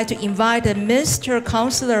and would like to invite Mr.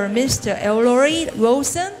 Counselor Mr. Elroy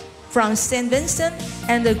Wilson from St. Vincent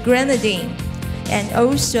and the Grenadines, and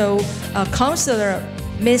also Counselor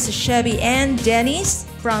Ms. Shelby Ann Dennis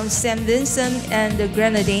from St. Vincent and the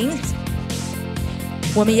Grenadines.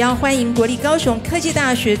 我们也要欢迎国立高雄科技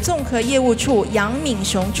大学综合业务处杨敏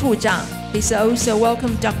雄处长。Please also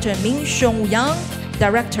welcome Dr. Min Xiong Yang,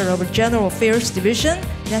 Director of General Affairs Division,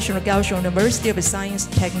 National Kaohsiung University of Science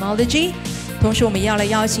and Technology。同时，我们也要来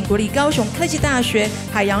邀请国立高雄科技大学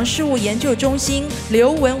海洋事务研究中心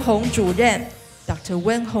刘文宏主任 ，Dr.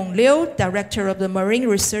 Wen Hong Liu, Director of the Marine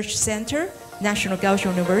Research Center, National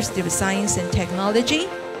Kaohsiung University of Science and Technology。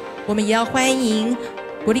我们也要欢迎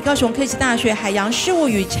国立高雄科技大学海洋事务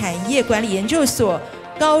与产业管理研究所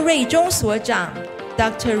高瑞忠所长。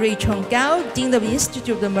Dr. Ray Chong Gao, Dean of the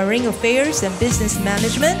Institute of Marine Affairs and Business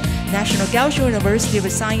Management, National Kaohsiung University of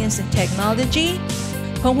Science and Technology。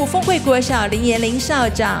澎湖丰贵国小林延玲校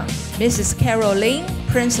长 ，Mrs. Carol Lin,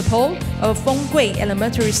 Principal of 丰贵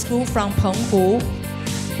Elementary School from 澎湖。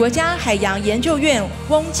国家海洋研究院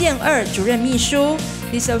翁建二主任秘书。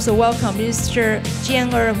Please also welcome Mr. Jian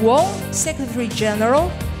Wong, Secretary General,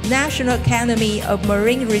 National Academy of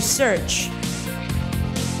Marine Research。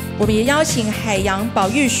我们也邀请海洋保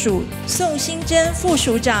育署宋新珍副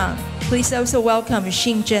署长 ，Please also welcome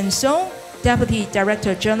Xin Zhensong, Deputy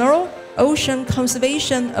Director General, Ocean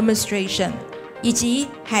Conservation Administration， 以及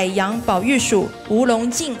海洋保育署吴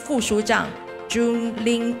龙进副署长 Jun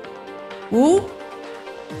Lin Wu,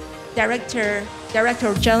 Director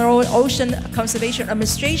General Ocean Conservation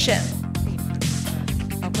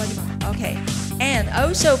Administration。Okay, and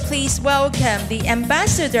also please welcome the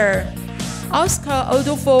Ambassador Oscar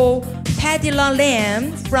Odolfo Padilla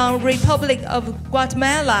Lam from Republic of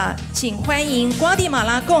Guatemala， 请欢迎瓜地马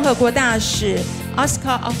拉共和国大使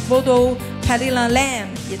Oscar Odolfo Padilla Lam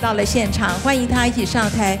也到了现场，欢迎他一起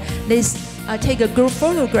上台。Let's take a group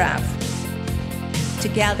photograph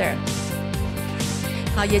together。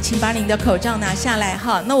好，也请把您的口罩拿下来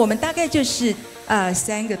哈。那我们大概就是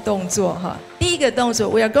3个动作哈。第一个动作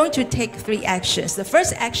 ，we are going to take 3 actions. The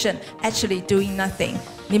first action actually doing nothing.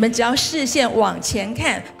 你们只要视线往前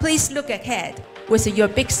看 ，please look ahead with your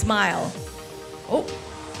big smile. Oh,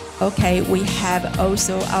 okay. We have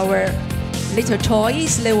also our little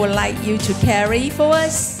toys they would like you to carry for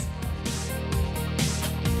us.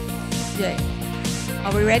 Yeah.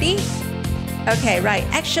 Are we ready? Okay, right.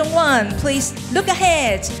 Action 1. Please look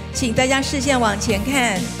ahead. 请大家视线往前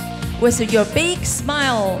看 with your big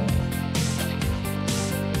smile.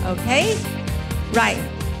 Okay? Right.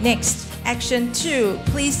 Next. Action 2.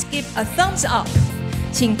 Please give a thumbs up.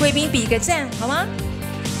 请贵宾比个赞，好吗？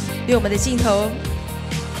对我们的镜头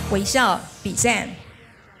微笑比赞。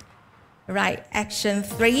Right. Action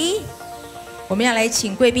 3. 我们要来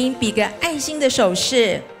请贵宾比个爱心的手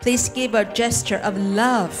势。Please give a gesture of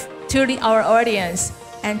love to our audience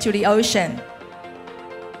and to the ocean.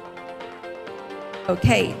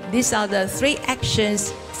 Okay, these are the 3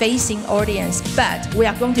 actions facing audience, but we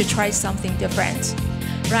are going to try something different.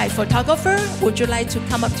 Right, photographer, would you like to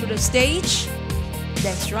come up to the stage?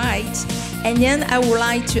 That's right. And then I would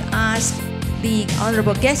like to ask the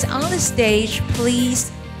honorable guests on the stage,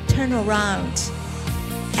 please turn around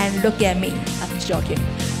and look at me. I'm joking.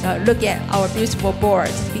 Look at our beautiful board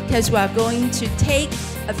because we are going to take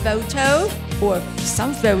a photo or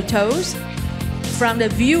some photos from the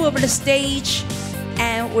view of the stage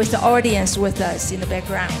and with the audience with us in the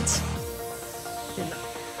background.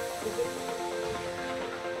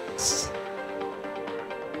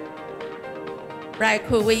 Right,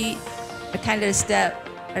 could we kind of step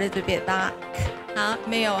a little bit back? 好，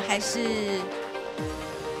没有，还是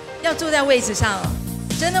要坐在位置上？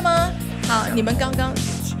真的吗？好，你们刚刚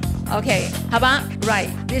 ，OK， 好吧 ，Right,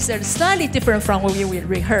 this is slightly different from what we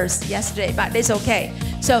rehearsed yesterday, but it's okay.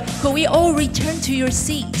 So, could we all return to your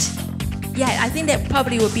seat? Yeah, I think that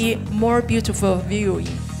probably would be more beautiful viewing.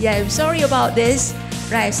 Yeah, sorry about this.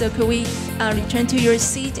 Right, so could we return to your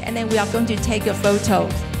seat and then we are going to take a photo.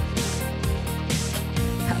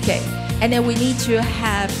 Okay, and then we need to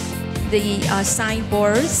have the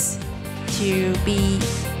signboards to be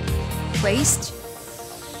placed.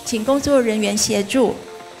 请工作人员协助，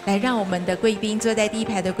来让我们的贵宾坐在第一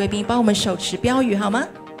排的贵宾帮我们手持标语，好吗？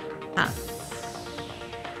好。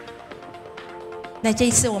那这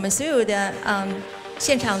一次我们所有的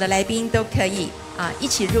现场的来宾都可以一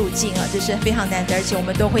起入境啊，这是非常难得，而且我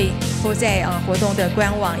们都会播在活动的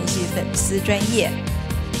官网以及粉丝专页。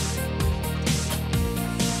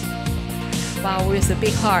Wow, with a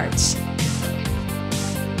big heart.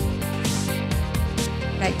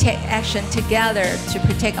 Right, take action together to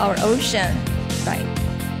protect our ocean. Right.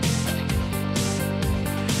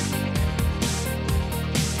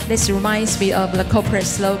 This reminds me of the corporate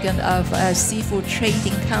slogan of a seafood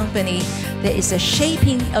trading company that is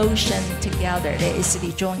shaping the ocean together. That is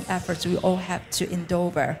the joint efforts we all have to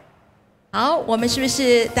endeavor. 好，我们是不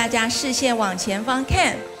是大家视线往前方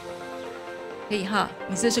看？可以哈，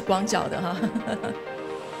你这是广角的哈。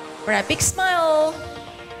Alright, big smile.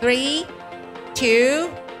 3, 2,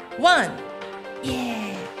 1.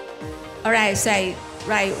 Yeah. Alright, so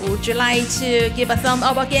right, would you like to give a thumb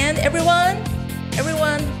up again, everyone?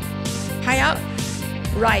 Everyone, high up.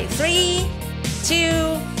 Right, 3,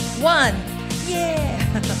 2, 1. Yeah.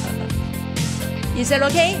 Is that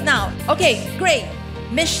okay? Now, okay, great.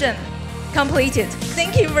 Mission completed.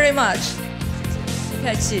 Thank you very much. 不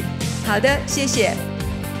客气。好的，谢谢。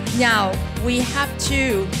Now we have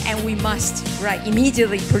to and we must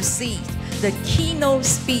immediately proceed the keynote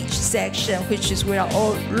speech section, which is we are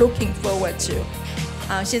all looking forward to.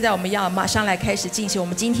 现在我们要马上来开始进行我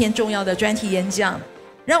们今天重要的专题演讲。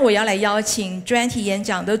让我要来邀请专题演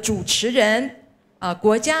讲的主持人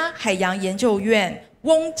国家海洋研究院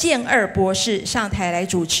翁建二博士上台来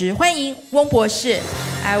主持，欢迎翁博士。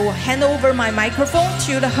I will hand over my microphone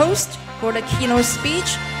to the host for the keynote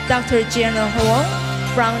speech. Dr. Jenna Huang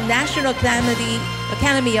from National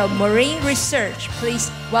Academy of Marine Research. Please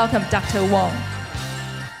welcome Dr. Wang.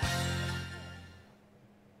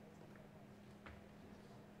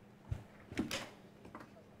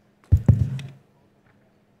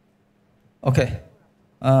 Okay,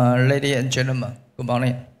 ladies and gentlemen, good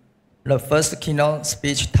morning. The first keynote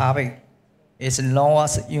speech topic is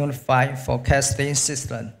NOAA's Unified Forecasting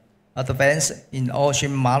System. Advance in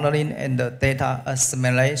ocean modeling and data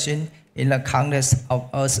assimilation in the context of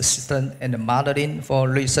Earth system and modeling for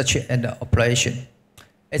research and operation.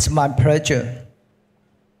 It's my pleasure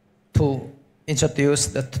to introduce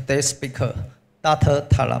today's speaker, Dr.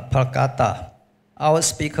 Talapagata. Our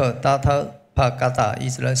speaker, Dr. Pagata,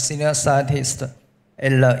 is the senior scientist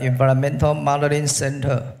and the Environmental Modeling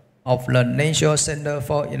Center of the National Center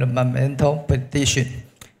for Environmental Prediction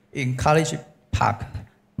in College Park,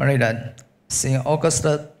 Maryland, since August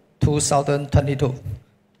 2022.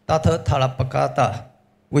 Dr. Talapagada,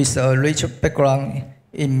 with a rich background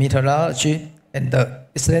in meteorology and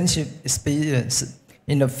extensive experience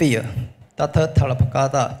in the field, Dr.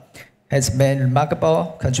 Talapagada has made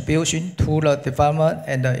remarkable contribution to the development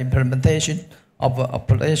and the implementation of an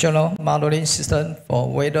operational modeling system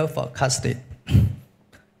for weather forecasting.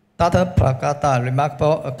 Dr. Talapagada's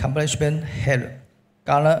remarkable accomplishment had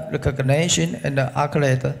garnered recognition and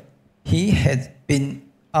accolade. He has been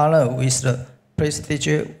honored with the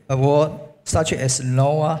prestigious awards such as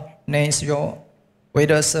NOAA National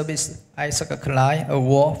Weather Service Isaac Klein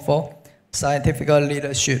Award for Scientific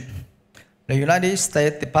Leadership, the United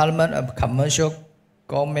States Department of Commercial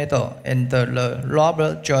Gold Medal, and the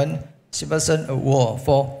Robert John Stevenson Award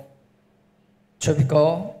for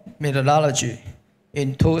Tropical Meteorology.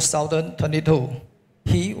 In 2022,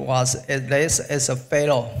 he was elected as a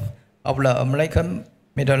Fellow of the American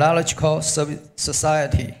Meteorological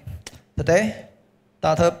Society. Today,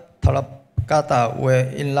 Dr. Talapagada will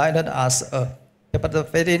enlighten us a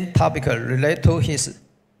captivating topic related to his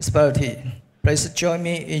expertise. Please join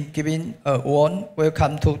me in giving a warm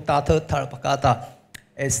welcome to Dr. Talapagada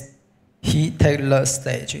as he takes the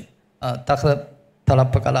stage. Dr.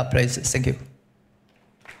 Talapagada, please. Thank you.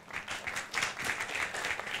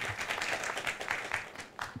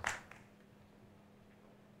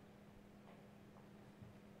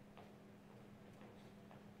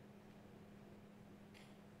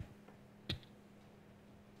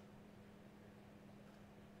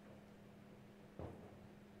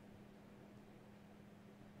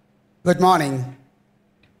 Good morning.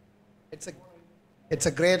 It's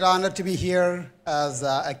a great honor to be here as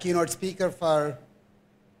a keynote speaker for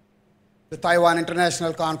the Taiwan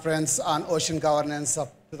International Conference on Ocean Governance of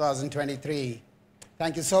 2023.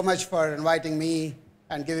 Thank you so much for inviting me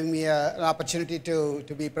and giving me an opportunity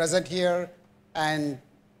to be present here and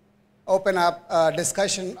open up a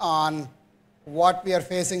discussion on what we are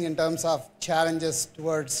facing in terms of challenges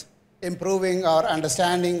towards improving our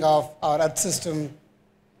understanding of our Earth system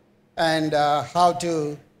and how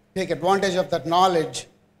to take advantage of that knowledge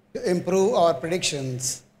to improve our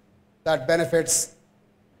predictions that benefits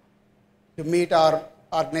to meet our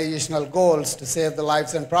organizational goals, to save the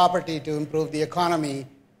lives and property, to improve the economy,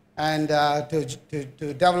 and to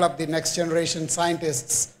develop the next generation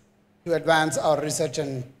scientists to advance our research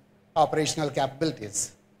and operational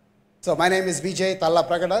capabilities. So my name is Vijay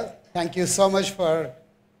Talapagada. Thank you so much for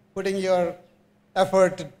putting your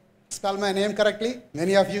effort to spell my name correctly.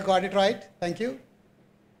 Many of you got it right. Thank you.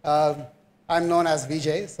 I'm known as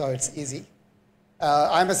Vijay, so it's easy.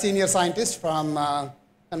 I'm a senior scientist from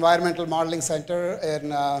Environmental Modeling Center in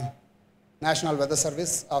National Weather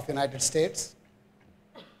Service of United States.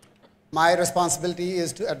 My responsibility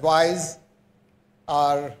is to advise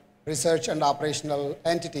our research and operational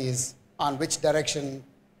entities on which direction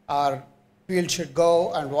our field should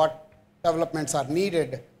go and what developments are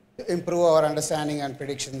needed to improve our understanding and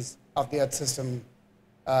predictions of the Earth system.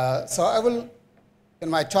 So I will, in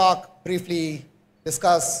my talk, briefly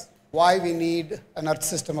discuss why we need an Earth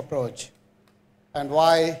system approach and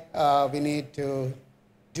why we need to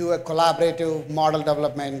do a collaborative model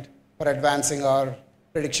development for advancing our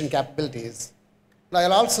prediction capabilities.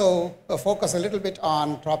 I'll also focus a little bit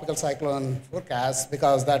on tropical cyclone forecasts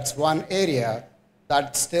because that's one area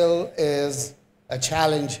that still is a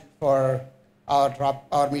challenge for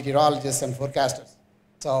our meteorologists and forecasters.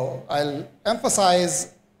 So I'll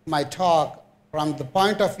emphasize my talk from the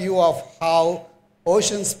point of view of how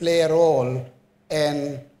oceans play a role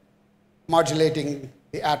in modulating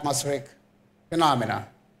the atmospheric phenomena.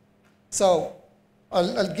 So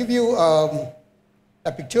I'll give you a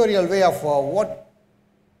pictorial way of what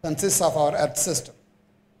consists of our Earth system.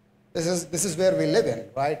 This is where we live in,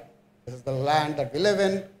 right? This is the land that we live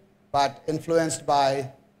in, but influenced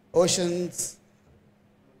by oceans,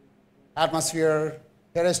 atmosphere,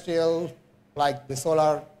 terrestrial, like the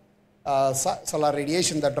solar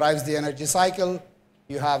radiation that drives the energy cycle.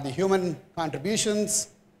 You have the human contributions,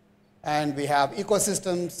 and we have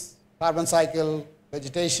ecosystems, carbon cycle,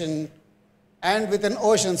 vegetation, and within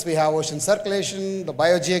oceans we have ocean circulation, the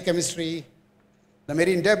biogeochemistry, the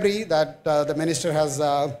marine debris that the minister has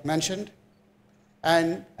mentioned.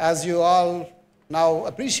 And as you all now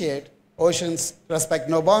appreciate, oceans respect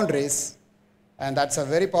no boundaries, and that's a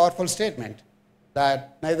very powerful statement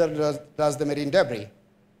that neither does the marine debris.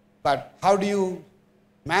 But how do you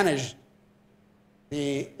manage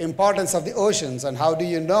the importance of the oceans, and how do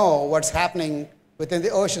you know what's happening within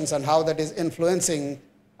the oceans and how that is influencing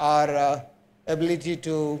our ability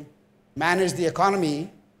to manage the economy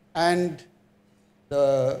and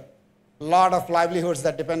the lot of livelihoods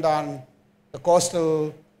that depend on the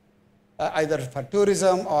coastal, either for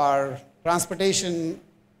tourism or transportation,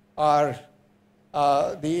 or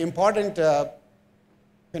the important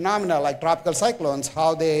phenomena like tropical cyclones,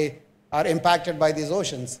 how they are impacted by these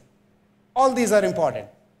oceans. All these are important.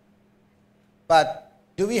 But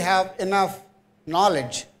do we have enough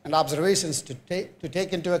knowledge and observations to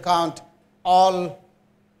take into account all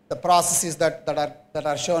the processes that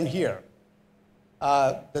are shown here?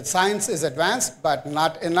 The science is advanced, but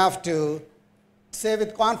not enough to say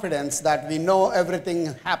with confidence that we know everything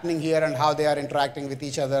happening here and how they are interacting with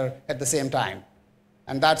each other at the same time.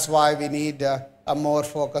 And that's why we need a more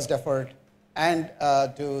focused effort and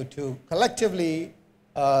to collectively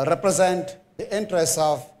represent the interests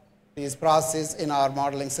of these processes in our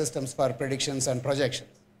modeling systems for predictions and projections.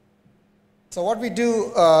 So what we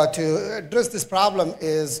do to address this problem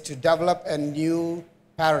is to develop a new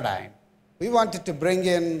paradigm. We wanted to bring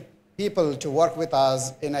in people to work with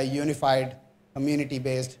us in a unified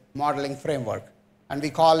community-based modeling framework, and we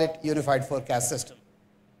call it Unified Forecast System.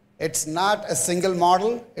 It's not a single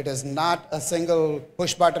model. It is not a single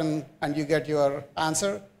push button and you get your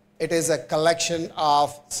answer. It is a collection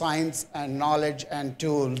of science and knowledge and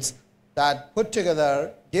tools that put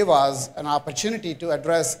together give us an opportunity to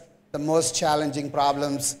address the most challenging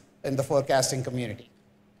problems in the forecasting community.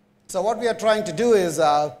 So what we are trying to do is,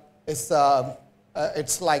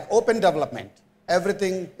 it's like open development.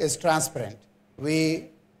 Everything is transparent. We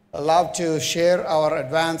love to share our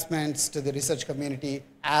advancements to the research community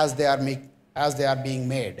as they are being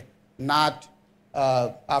made, not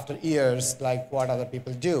after years like what other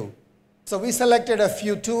people do. So we selected a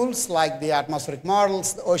few tools like the atmospheric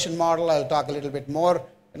models, the ocean model. I'll talk a little bit more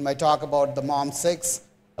in my talk about the MOM6.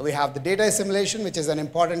 We have the data assimilation, which is an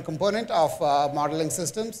important component of modeling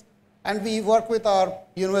systems. And we work with our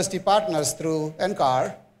university partners through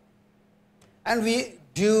NCAR. And we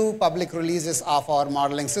do public releases of our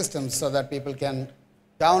modeling systems so that people can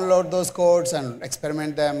download those codes and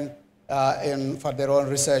experiment them for their own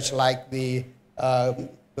research, like the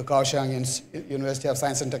Kaohsiung University of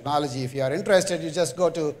Science and Technology. If you are interested, you just go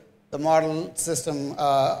to the model system in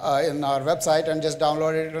our website and just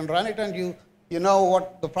download it and run it, and you know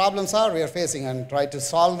what the problems are we are facing and try to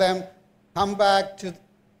solve them, come back to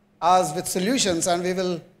us with solutions, and we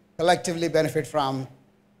will collectively benefit from.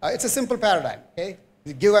 It's a simple paradigm, okay?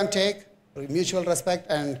 We give and take, mutual respect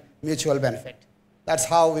and mutual benefit. That's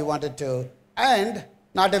how we wanted to. And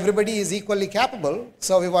not everybody is equally capable,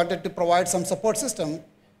 so we wanted to provide some support system,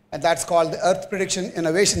 and that's called the Earth Prediction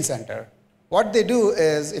Innovation Center. What they do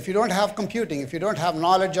is, if you don't have computing, if you don't have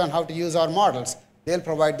knowledge on how to use our models, they'll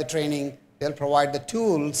provide the training, they'll provide the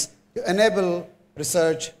tools to enable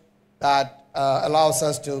research that allows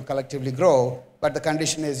us to collectively grow. But the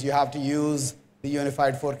condition is you have to use the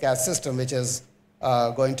Unified Forecast System, which is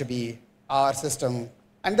going to be our system.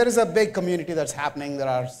 And there is a big community that's happening. There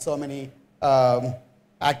are so many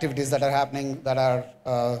activities that are happening that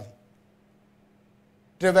are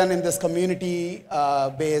driven in this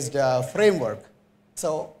community-based framework.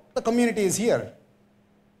 So the community is here.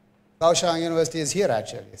 Kaohsiung University is here,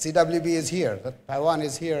 actually. CWB is here. Taiwan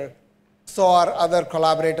is here. So are other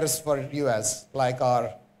collaborators for US, like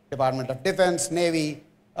our Department of Defense, Navy,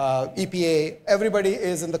 EPA. Everybody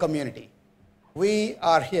is in the community. We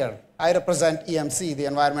are here. I represent EMC, the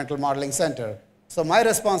Environmental Modeling Center. So my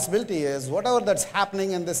responsibility is whatever that's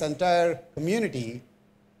happening in this entire community,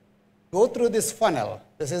 go through this funnel.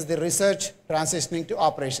 This is the research transitioning to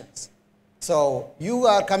operations. So you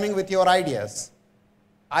are coming with your ideas.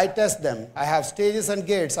 I test them. I have stages and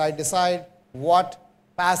gates. I decide what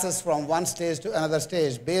passes from one stage to another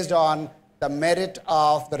stage based on the merit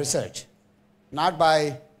of the research, not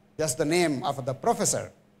by just the name of the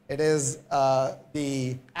professor. It is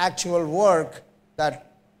the actual work that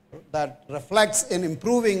reflects in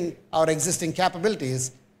improving our existing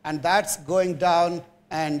capabilities, and that's going down,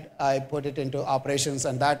 and I put it into operations,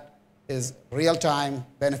 and that is real time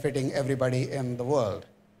benefiting everybody in the world.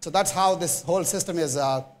 So that's how this whole system is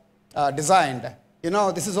designed. You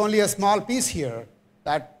know, this is only a small piece here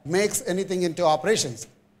that makes anything into operations,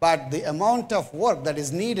 but the amount of work that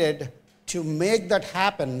is needed to make that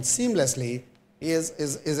happen seamlessly is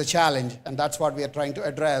a challenge, and that's what we are trying to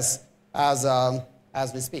address as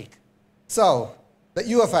we speak. So the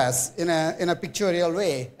UFS, in a pictorial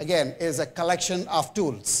way, again, is a collection of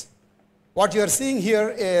tools. What you're seeing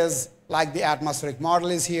here is like the atmospheric model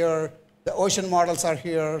is here, the ocean models are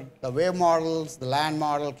here, the wave models, the land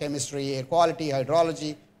model, chemistry, air quality,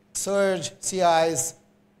 hydrology, surge, sea ice,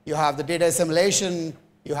 you have the data assimilation,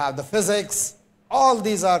 you have the physics. All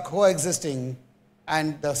these are coexisting,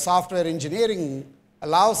 and the software engineering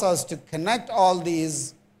allows us to connect all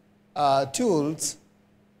these tools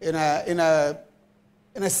in a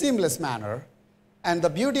seamless manner. And the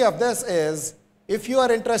beauty of this is, if you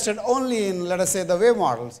are interested only in, let us say, the wave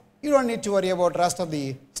models, you don't need to worry about the rest of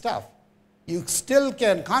the stuff. You still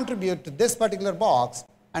can contribute to this particular box,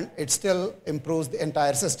 and it still improves the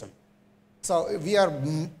entire system. So we are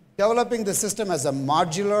developing the system as a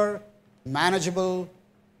modular, manageable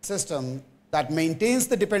system that maintains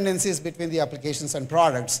the dependencies between the applications and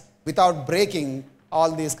products without breaking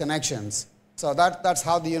all these connections. So that's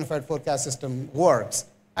how the unified forecast system works.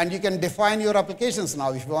 And you can define your applications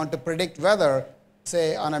now. If you want to predict weather,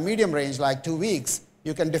 say on a medium range like 2 weeks,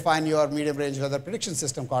 you can define your medium range weather prediction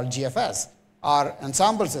system called GFS, or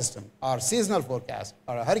ensemble system, or seasonal forecast,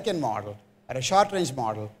 or a hurricane model, or a short range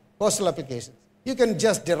model, coastal applications. You can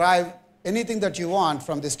just derive anything that you want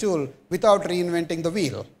from this tool without reinventing the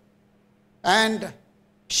wheel. And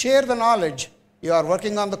share the knowledge. You are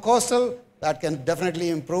working on the coastal, that can definitely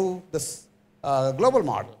improve this global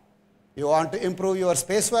model. You want to improve your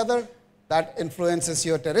space weather, that influences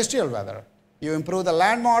your terrestrial weather. You improve the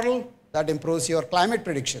land model, that improves your climate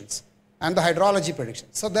predictions and the hydrology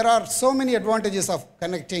predictions. So there are so many advantages of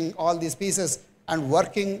connecting all these pieces and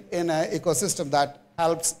working in an ecosystem that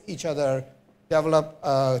helps each other develop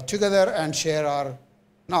together and share our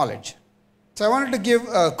knowledge. So I wanted to give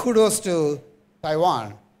kudos to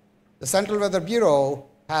Taiwan. The Central Weather Bureau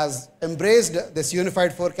has embraced this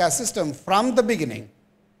unified forecast system from the beginning.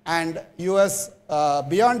 And US,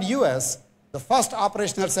 beyond US, the first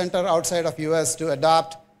operational center outside of US to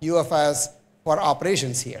adopt UFS for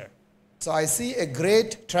operations here. So I see a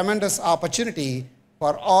great, tremendous opportunity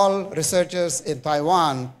for all researchers in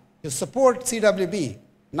Taiwan to support CWB,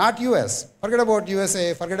 not US. Forget about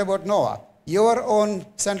USA, forget about NOAA. Your own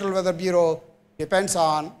Central Weather Bureau depends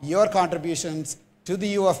on your contributions to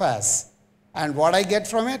the UFS. And what I get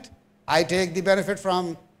from it, I take the benefit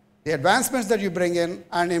from the advancements that you bring in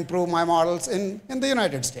and improve my models in the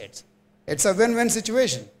United States. It's a win-win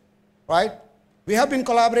situation, right? We have been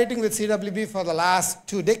collaborating with CWB for the last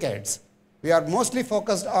 2 decades. We are mostly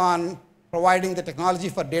focused on providing the technology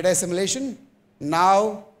for data assimilation.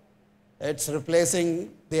 Now, it's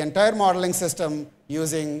replacing the entire modeling system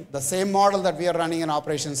using the same model that we are running in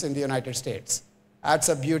operations in the United States. That's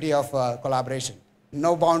the beauty of collaboration.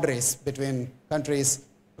 No boundaries between countries.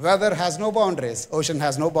 Weather has no boundaries. Ocean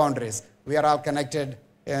has no boundaries. We are all connected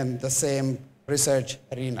in the same research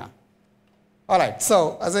arena. All right,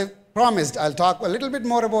 so as I promised, I'll talk a little bit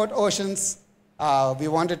more about oceans. We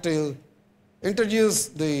wanted to introduce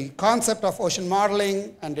the concept of ocean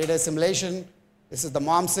modeling and data assimilation. This is the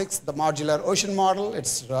MOM6, the modular ocean model.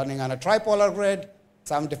 It's running on a tripolar grid,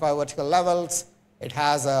 75 vertical levels. It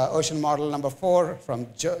has ocean model number 4 from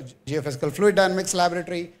Geophysical Fluid Dynamics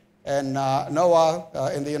Laboratory and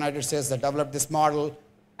NOAA in the United States that developed this model.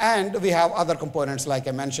 And we have other components, like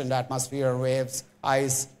I mentioned, atmosphere, waves,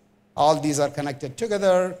 ice. All these are connected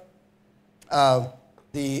together.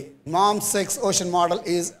 The MOM6 ocean model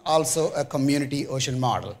is also a community ocean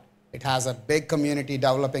model. It has a big community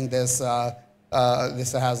developing this.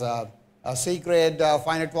 This has a C-grade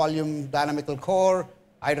finite volume dynamical core,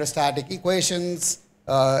 hydrostatic equations.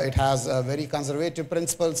 It has very conservative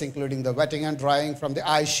principles, including the wetting and drying from the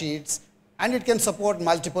ice sheets. And it can support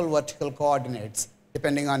multiple vertical coordinates,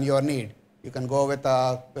 depending on your need. You can go with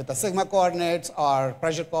the sigma coordinates, or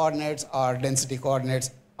pressure coordinates, or density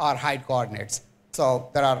coordinates, or height coordinates. So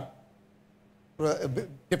there are,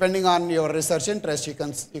 depending on your research interest, you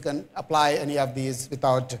can apply any of these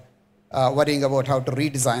without worrying about how to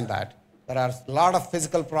redesign that. There are a lot of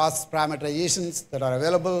physical process parameterizations that are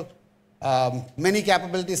available. Many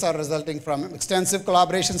capabilities are resulting from extensive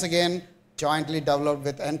collaborations, again, jointly developed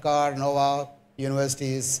with NCAR, NOAA,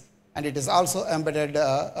 universities. And it is also embedded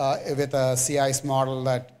with a sea ice model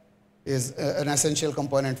that is an essential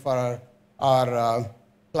component for our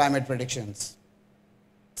climate predictions.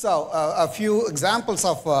 So a few examples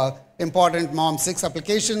of important MOM6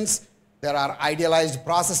 applications. There are idealized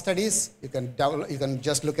process studies. You can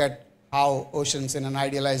just look at how oceans in an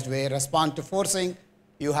idealized way respond to forcing.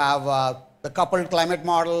 You have the coupled climate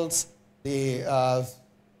models, the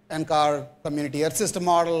NCAR Community Earth System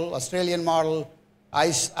model, Australian model,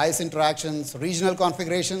 ice interactions, regional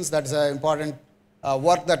configurations. That's important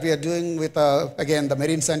work that we are doing with, again, the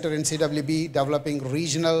Marine Center in CWB, developing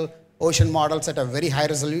regional ocean models at a very high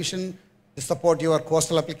resolution to support your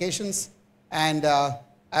coastal applications. And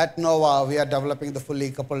at NOAA, we are developing the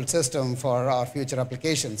fully coupled system for our future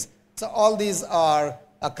applications. So all these are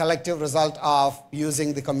a collective result of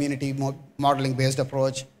using the community modeling-based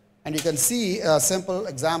approach. And you can see a simple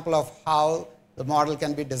example of how the model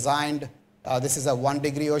can be designed. This is a 1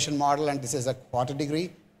 degree ocean model, and this is a 1/4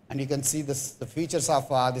 degree. And you can see the features of,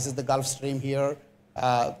 this is the Gulf Stream here.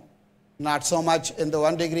 Not so much in the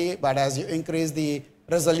 1 degree, but as you increase the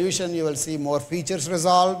resolution, you will see more features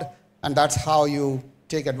resolved. And that's how you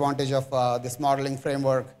take advantage of this modeling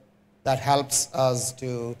framework that helps us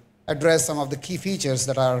to address some of the key features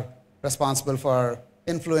that are responsible for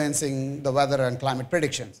influencing the weather and climate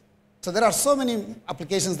predictions. So there are so many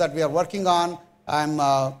applications that we are working on. I'm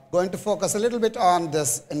going to focus a little bit on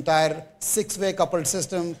this entire 6-way coupled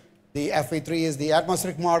system. The FE3 is the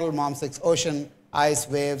atmospheric model, MOM6 ocean, ice,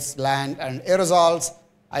 waves, land, and aerosols.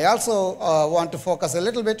 I also want to focus a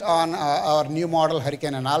little bit on our new model,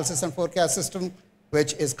 hurricane analysis and forecast system,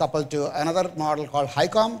 which is coupled to another model called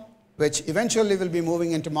HICOM, which eventually will be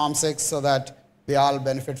moving into MOM6 so that we all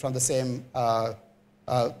benefit from the same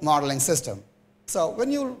modeling system. So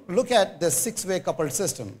when you look at this 6-way coupled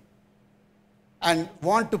system and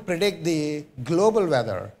want to predict the global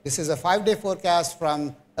weather, this is a 5-day forecast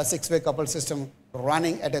from a 6-way coupled system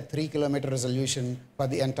running at a 3-kilometer resolution for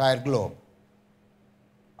the entire globe.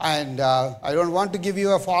 And I don't want to give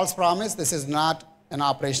you a false promise. This is not an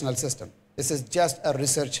operational system. This is just a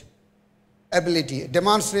research ability, a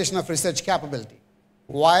demonstration of research capability.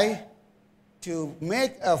 Why? To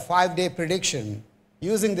make a 5-day prediction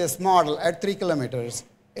using this model at 3 kilometers,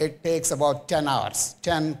 it takes about 10 hours,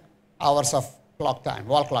 10 hours of clock time,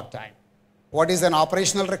 wall clock time. What is an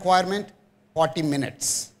operational requirement? 40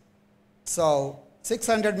 minutes. So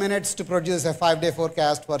 600 minutes to produce a 5-day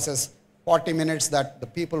forecast versus 40 minutes that the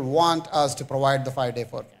people want us to provide the 5-day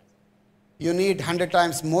forecast. You need 100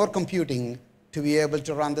 times more computing to be able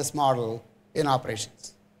to run this model in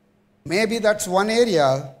operations. Maybe that's one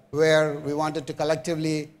area where we wanted to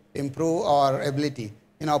collectively improve our ability.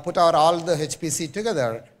 Put all the HPC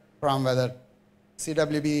together, from whether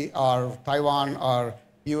CWB or Taiwan or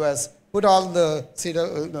US, put all the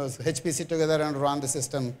HPC together and run the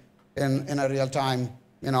system in a real time.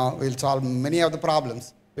 We'll solve many of the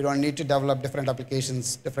problems. We don't need to develop different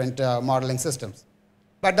applications, different modeling systems.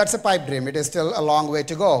 But that's a pipe dream. It is still a long way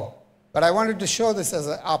to go. But I wanted to show this as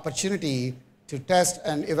an opportunity to test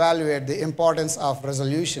and evaluate the importance of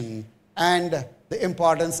resolution and the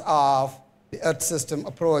importance of the Earth system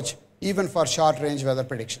approach, even for short-range weather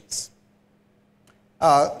predictions.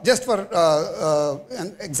 Just for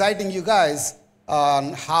exciting you guys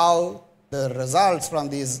on how the results from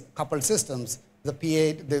these coupled systems, the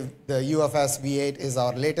P8, the UFS V8 is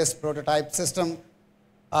our latest prototype system.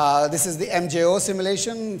 This is the MJO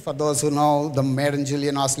simulation. For those who know, the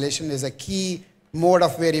Madden-Julian oscillation is a key mode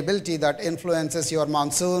of variability that influences your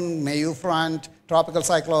monsoon, Mayu front, tropical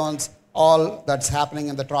cyclones. All that's happening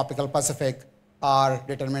in the tropical Pacific are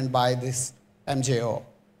determined by this MJO.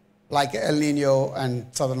 Like El Nino and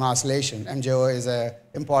Southern Oscillation, MJO is an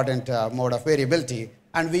important mode of variability.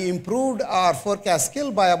 And we improved our forecast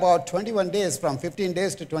skill by about 21 days, from 15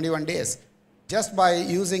 days to 21 days. Just by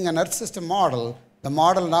using an Earth system model, the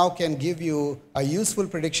model now can give you a useful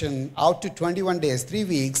prediction out to 21 days, 3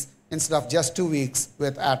 weeks, instead of just 2 weeks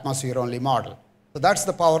with atmosphere-only model. So that's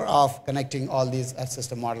the power of connecting all these Earth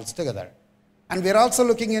system models together. And we're also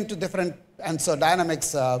looking into different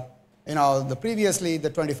dynamics. The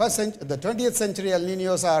 20th century El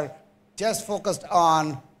Niños are just focused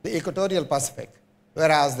on the equatorial Pacific,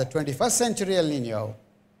 whereas the 21st century El Nino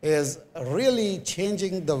is really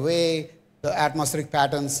changing the way the atmospheric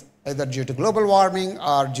patterns, either due to global warming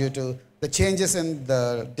or due to the changes in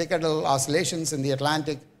the decadal oscillations in the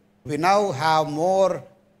Atlantic. We now have more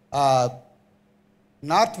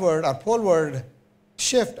northward or poleward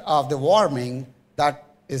shift of the warming that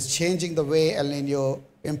is changing the way El Nino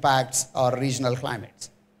impacts our regional climates.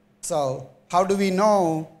 So how do we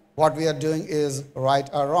know what we are doing is right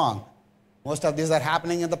or wrong? Most of these are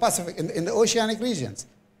happening in the Pacific, in the oceanic regions.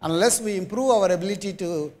 Unless we improve our ability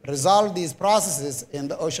to resolve these processes in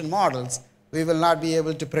the ocean models, we will not be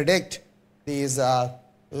able to predict these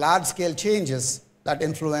large-scale changes that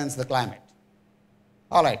influence the climate.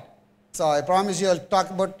 All right. So I promise you I'll talk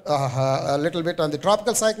about a little bit on the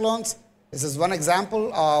tropical cyclones. This is one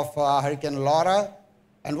example of Hurricane Laura.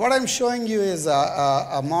 And what I'm showing you is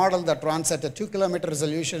a model that runs at a 2-kilometer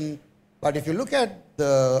resolution. But if you look at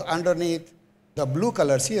the underneath the blue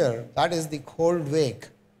colors here, that is the cold wake.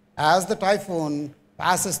 As the typhoon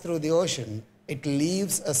passes through the ocean, it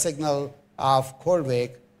leaves a signal of cold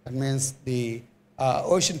wake. That means the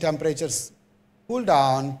ocean temperatures cool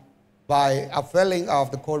down by upwelling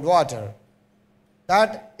of the cold water.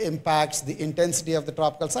 That impacts the intensity of the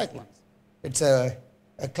tropical cyclones. It's a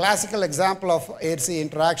a classical example of air-sea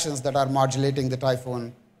interactions that are modulating the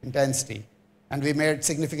typhoon intensity. And we made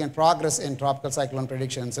significant progress in tropical cyclone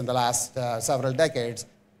predictions in the last several decades.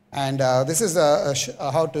 And this is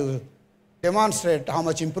how to demonstrate how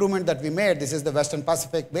much improvement that we made. This is the Western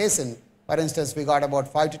Pacific Basin. For instance, we got about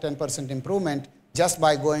 5 to 10% improvement just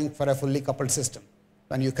by going for a fully coupled system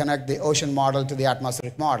when you connect the ocean model to the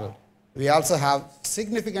atmospheric model. We also have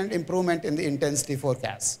significant improvement in the intensity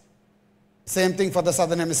forecasts. Same thing for the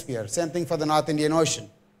Southern Hemisphere, same thing for the North Indian Ocean.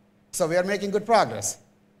 So we are making good progress.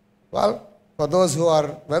 Well, for those who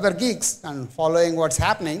are weather geeks and following what's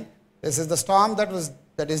happening, this is the storm that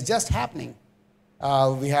is just happening.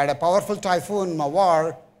 We had a powerful typhoon,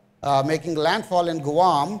 Mawar, making landfall in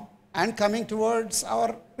Guam and coming towards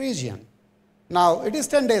our region. Now, it is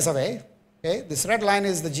 10 days away. Okay? This red line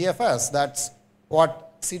is the GFS. That's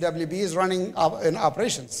what CWB is running in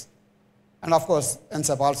operations. And of course,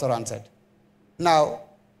 NCEP also runs it. Now,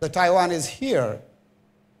 the Taiwan is here.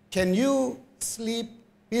 Can you sleep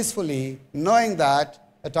peacefully knowing that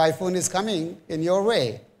a typhoon is coming in your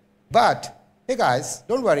way? But, hey guys,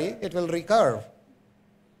 don't worry, it will recurve.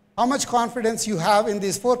 How much confidence you have in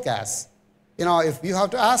these forecasts? You know, if you have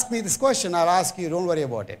to ask me this question, I'll ask you, don't worry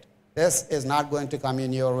about it. This is not going to come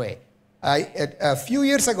in your way. A few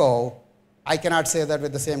years ago, I cannot say that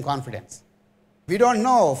with the same confidence. We don't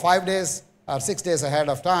know 5 days or 6 days ahead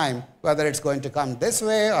of time whether it's going to come this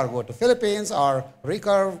way or go to Philippines or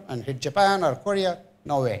recurve and hit Japan or Korea.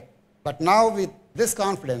 No way. But now with this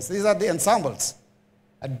confidence, these are the ensembles,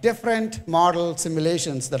 different model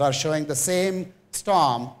simulations that are showing the same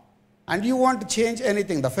storm, and you want to change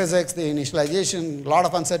anything, the physics, the initialization, a lot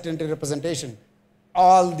of uncertainty representation,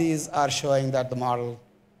 all these are showing that the model,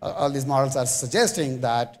 all these models are suggesting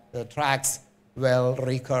that the tracks will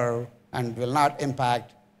recurve and will not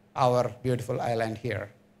impact our beautiful island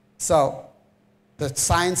here. So the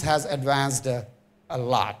science has advanced a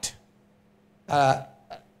lot.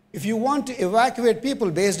 If you want to evacuate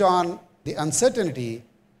people based on the uncertainty,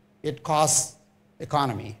 it costs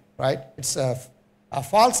economy, right? It's a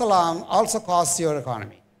false alarm also costs your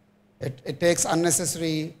economy. It takes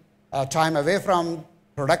unnecessary time away from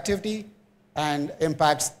productivity and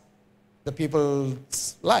impacts the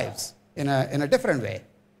people's lives in a different way.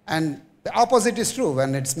 And the opposite is true.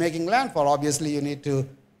 When it's making landfall, obviously you need to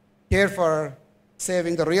care for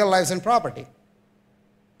saving the real lives and property.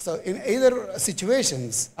 So in either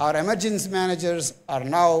situations, our emergency managers are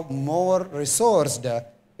now more resourced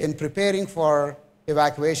in preparing for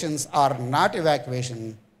evacuations or not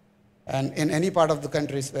evacuation, and in any part of the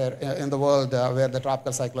countries where, in the world where the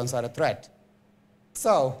tropical cyclones are a threat.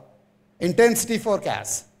 So, intensity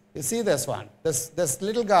forecast. You see this one. This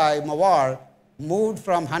little guy, Mawar, moved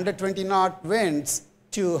from 120 knot winds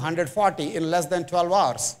to 140 in less than 12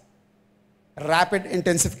 hours. Rapid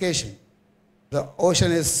intensification. The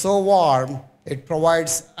ocean is so warm, it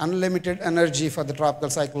provides unlimited energy for the tropical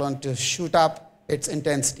cyclone to shoot up its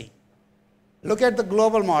intensity. Look at the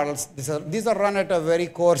global models. These are run at a very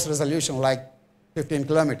coarse resolution, like 15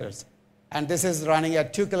 kilometers. And this is running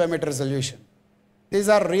at 2-kilometer resolution. These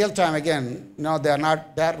are real time again. No, they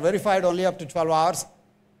are verified only up to 12 hours.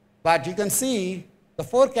 But you can see the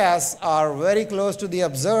forecasts are very close to the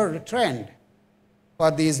observed trend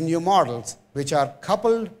for these new models, which are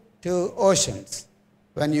coupled to oceans.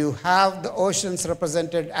 When you have the oceans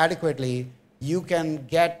represented adequately, you can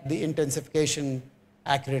get the intensification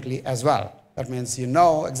accurately as well. That means you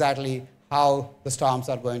know exactly how the storms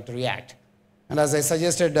are going to react. And as I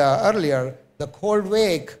suggested earlier, the cold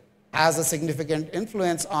wake has a significant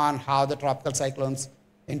influence on how the tropical cyclones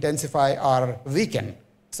intensify or weaken.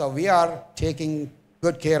 So we are taking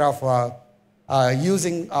good care of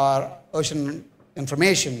using our ocean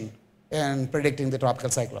information in predicting the tropical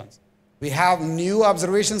cyclones. We have new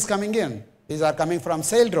observations coming in. These are coming from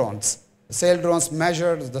sail drones. The sail drones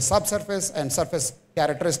measure the subsurface and surface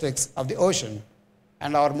characteristics of the ocean.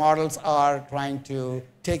 And our models are trying to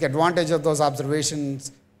take advantage of those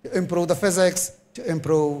observations to improve the physics, to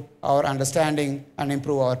improve our understanding, and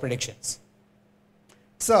improve our predictions.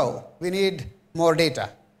 So we need more data.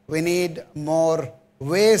 We need more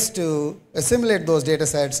ways to assimilate those data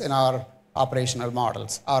sets in our operational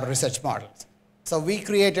models, our research models. So we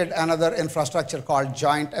created another infrastructure called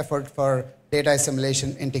Joint Effort for Data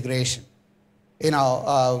Assimilation Integration. In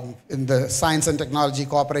the Science and Technology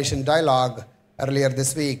Cooperation Dialogue earlier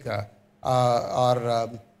this week, our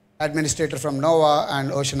administrator from NOAA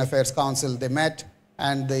and Ocean Affairs Council, they met,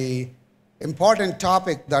 and the important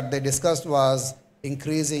topic that they discussed was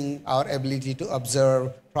increasing our ability to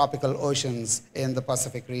observe tropical oceans in the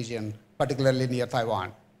Pacific region, particularly near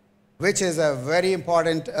Taiwan, which is a very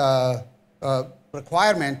important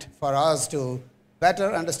requirement for us to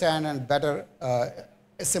better understand and better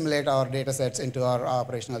assimilate our data sets into our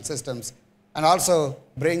operational systems, and also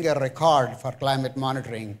bring a record for climate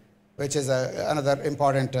monitoring, which is another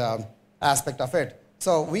important aspect of it.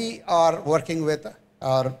 So we are working with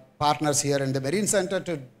our partners here in the Marine Center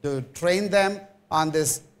to train them on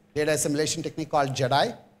this data assimilation technique called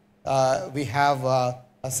JEDI. We have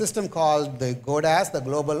a system called the GODAS, the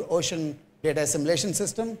Global Ocean Data Assimilation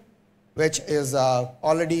System, which is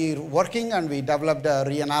already working, and we developed a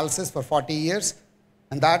reanalysis for 40 years.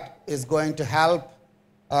 And that is going to help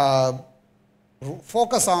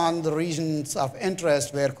focus on the regions of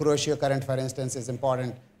interest where Kuroshio Current, for instance, is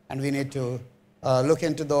important. And we need to look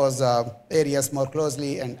into those areas more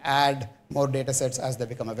closely and add more data sets as they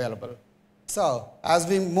become available. So as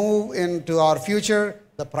we move into our future,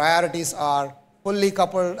 the priorities are fully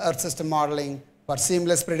coupled Earth system modeling for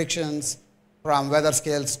seamless predictions from weather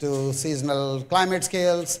scales to seasonal climate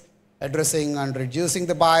scales, addressing and reducing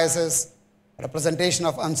the biases, representation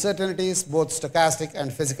of uncertainties, both stochastic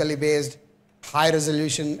and physically based, high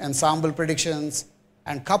resolution ensemble predictions,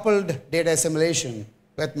 and coupled data assimilation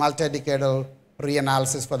with multi-decadal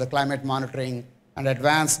reanalysis for the climate monitoring and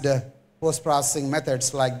advanced post-processing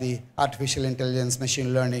methods like the artificial intelligence,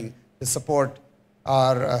 machine learning to support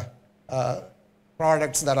our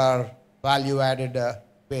products that are value-added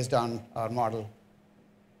based on our model.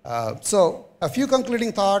 So a few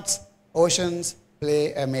concluding thoughts. Oceans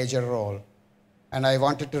play a major role. And I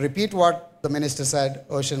wanted to repeat what the minister said.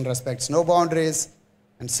 Ocean respects no boundaries,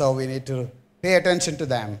 and so we need to pay attention to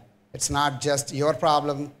them. It's not just your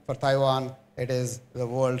problem for Taiwan, it is the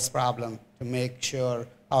world's problem to make sure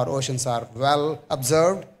our oceans are well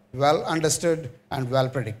observed, well understood, and well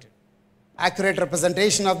predicted. Accurate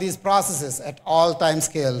representation of these processes at all time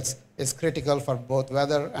scales is critical for both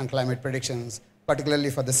weather and climate predictions, particularly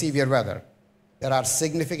for the severe weather. There are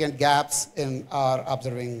significant gaps in our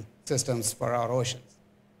observing systems for our oceans.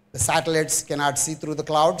 The satellites cannot see through the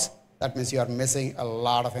clouds. That means you are missing a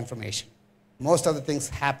lot of information. Most of the things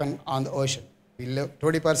happen on the ocean. Only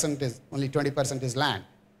 20% is land,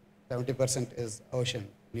 70% is ocean.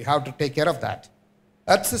 We have to take care of that.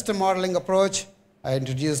 Earth system modeling approach, I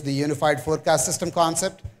introduced the unified forecast system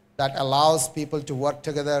concept that allows people to work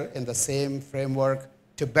together in the same framework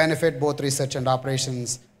to benefit both research and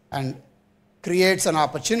operations, and creates an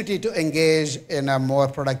opportunity to engage in a more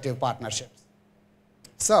productive partnerships.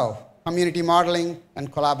 So, community modeling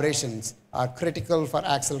and collaborations are critical for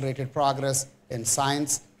accelerated progress in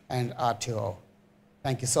science and R2O.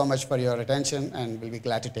 Thank you so much for your attention, and we'll be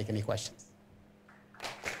glad to take any questions.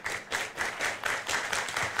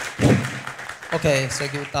 Okay,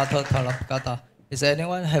 thank you, Dr. Talapkata. Does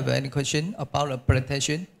anyone have any question about the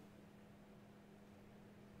presentation?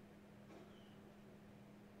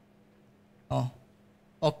 Oh,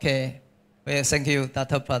 okay. Well, thank you,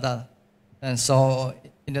 Dr. Prada. And so,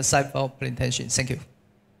 in the side for presentation, thank you.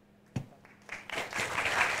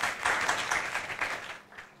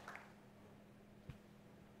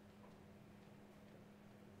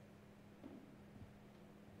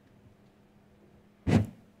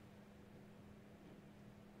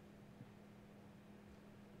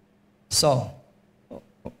 So,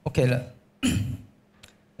 okay,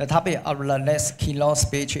 the topic of the next keynote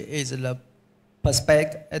speech is the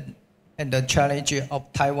perspective and the challenge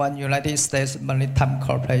of Taiwan-United States Maritime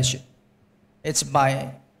Cooperation. It's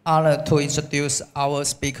my honor to introduce our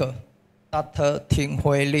speaker, Dr. Ting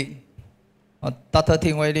Hui Lin. Dr.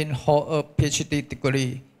 Ting Hui Lin holds a PhD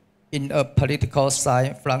degree in political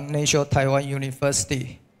science from National Taiwan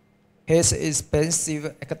University. His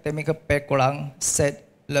extensive academic background set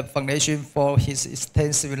the foundation for his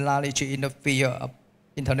extensive knowledge in the field of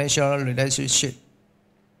international relations.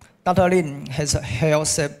 Dr. Lin has held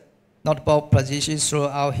notable positions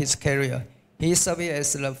throughout his career. He served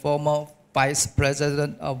as the former Vice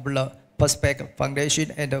President of the Perspective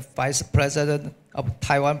Foundation and the Vice President of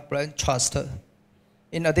Taiwan Brain Trust.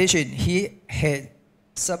 In addition, he had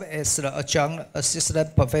served as the Adjunct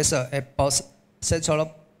Assistant Professor at both Central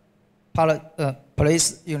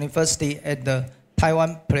Police University and the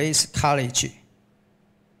Taiwan Police College.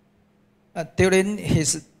 During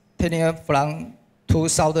his tenure from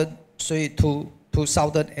 2003 to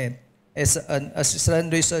 2008 as an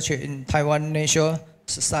assistant researcher in Taiwan National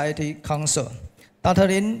Society Council, Dr.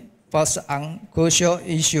 Lin focused on crucial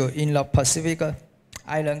issues in the Pacific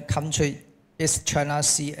Island country, East China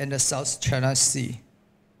Sea and the South China Sea.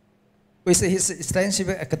 With his extensive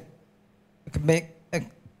academic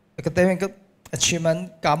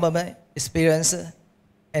achievement, government experience,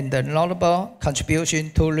 and the notable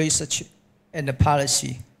contribution to research and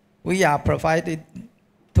policy, we are provided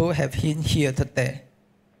to to have him here today.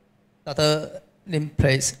 Dr. Lim,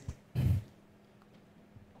 please.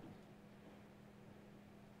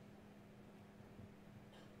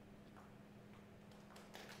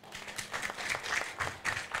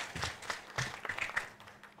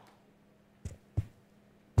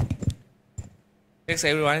 Thanks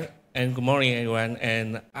everyone, and good morning everyone.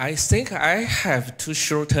 And I think I have to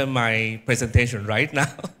shorten my presentation right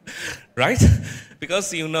now, right?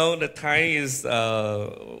 Because you know the time is,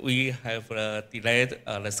 we have delayed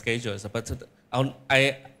the schedules, but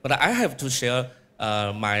I have to share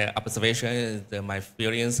my observations and my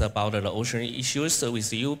feelings about the ocean issues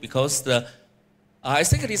with you, because I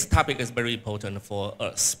think this topic is very important for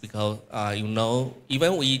us, because you know,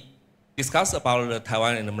 even we discuss about the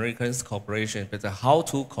Taiwan and Americans cooperation, but how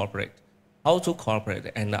to cooperate,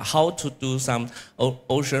 and how to do some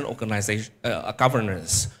ocean organization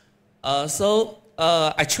governance. So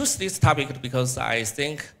I choose this topic because I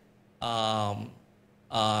think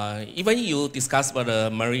even you discuss about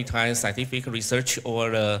the maritime scientific research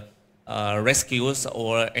or the rescues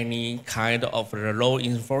or any kind of law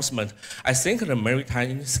enforcement, I think the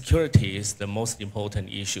maritime security is the most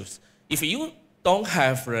important issues. If you don't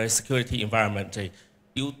have a security environment,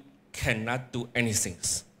 you cannot do anything,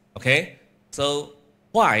 okay? So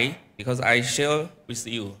why? Because I share with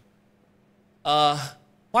you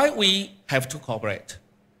why we have to cooperate.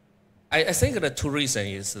 I think the two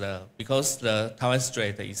reasons is because the Taiwan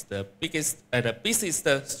Strait is the biggest and the busiest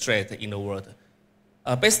strait in the world.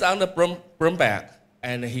 Based on the Bloomberg,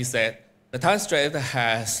 and he said the Taiwan Strait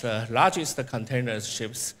has the largest container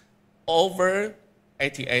ships, over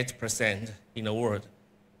 88% in the world.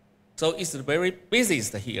 So it's very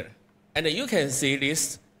busiest here. And you can see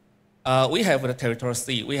this, we have the territorial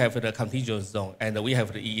sea, we have the contingent zone, and we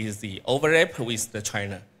have the EEZ overlap with the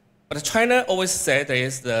China. But China always said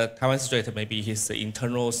is the Taiwan Strait maybe his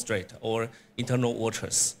internal strait or internal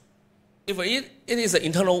waters. If it is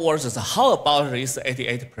internal waters, how about this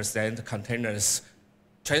 88% containers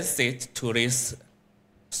transit to this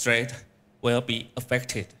strait will be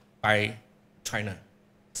affected by China?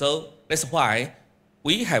 So that's why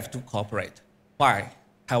we have to cooperate. Why?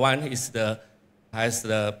 Taiwan has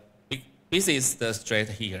the busiest strait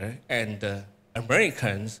here, and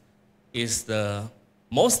Americans is the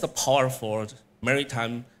most powerful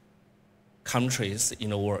maritime countries in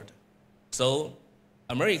the world. So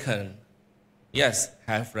American, yes,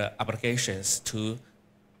 have the obligations to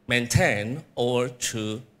maintain or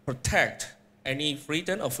to protect any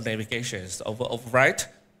freedom of navigation, of right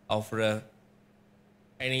of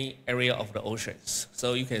any area of the oceans.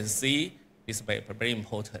 So you can see this paper, very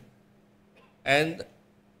important. And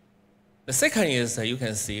the second is you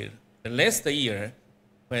can see the last year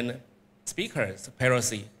when speakers,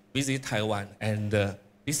 Pelosi, visit Taiwan, and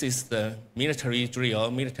this is the military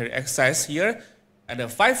drill, military exercise here, and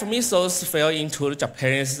 5 missiles fell into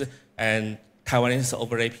Japanese and Taiwanese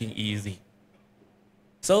overlapping EEZ.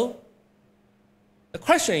 So the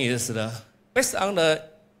question is, based on the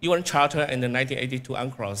UN Charter and the 1982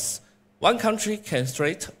 UNCLOS, one country can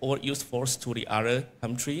threat or use force to the other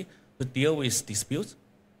country to deal with disputes.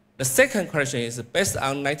 The second question is, based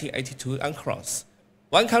on 1982 UNCLOS,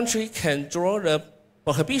 one country can draw the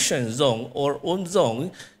prohibition zone or own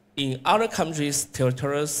zone in other countries'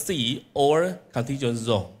 territorial sea or contingent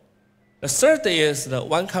zone. The third is that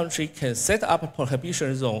one country can set up a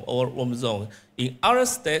prohibition zone or own zone in other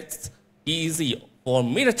states' EEZ for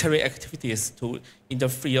military activities to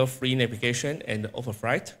interfere free navigation and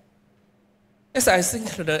overflight. Yes, I think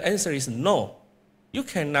the answer is no. You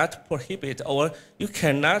cannot prohibit or you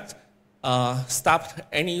cannot stop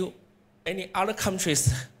any other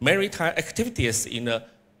countries' maritime activities in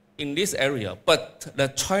this area, but the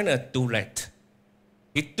China do that.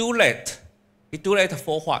 It do that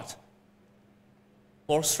for what?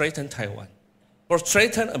 For threaten Taiwan, for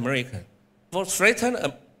threaten America, for threaten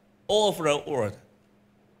all over the world.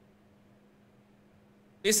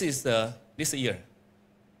 This is this year,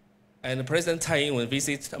 and President Tsai Ing-wen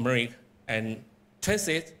visit America and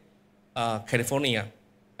transit California,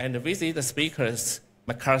 and visit the speakers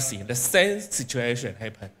McCarthy. The same situation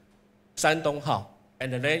happened. Shandong Hao,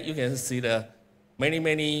 and then you can see the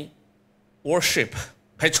many warship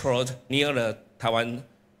patrolled near the Taiwan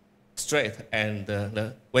Strait and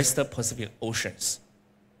the Western Pacific Oceans.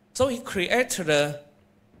 So it created the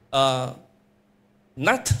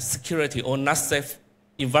not security or not safe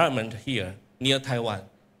environment here near Taiwan.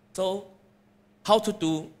 So how to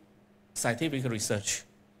do scientific research,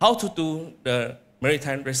 how to do the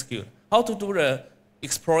maritime rescue, how to do the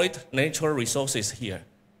exploit natural resources here.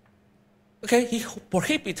 Okay, he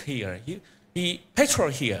prohibit here, he patrol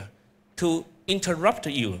here to interrupt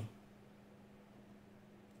you.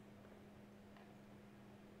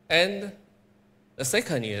 And the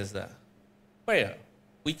second is where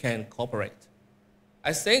we can cooperate.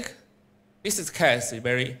 I think this case is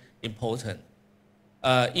very important.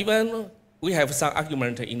 Even we have some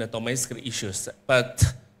argument in the domestic issues, but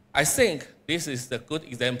I think this is the good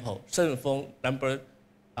example. Shenzhen number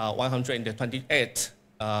 128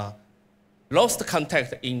 lost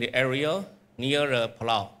contact in the area near the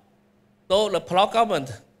Palau. So the Palau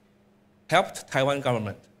government helped Taiwan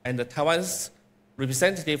government, and the Taiwan's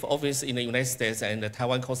representative office in the United States and the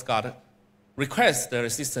Taiwan Coast Guard request the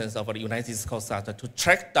assistance of the United States Coast Guard to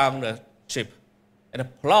track down the ship. And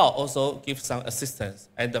Palau also gives some assistance.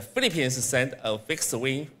 And the Philippines sent a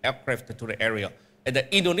fixed-wing aircraft to the area. And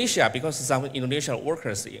Indonesia, because some Indonesian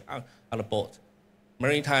workers on the boat,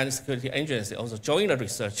 Maritime Security Agency also joined the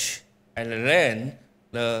research. And then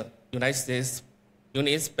the United States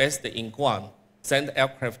units based in Guam sent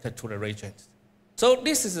aircraft to the region. So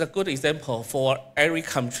this is a good example for every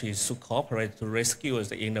country to cooperate to rescue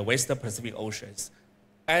in the Western Pacific Oceans.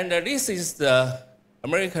 And this is the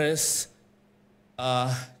Americans'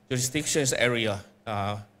 jurisdictions area,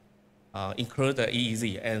 include the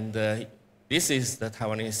EEZ, and this is the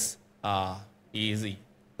Taiwanese EEZ.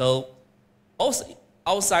 So also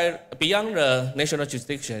outside, beyond the national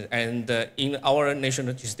jurisdiction and in our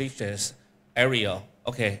national jurisdictions area,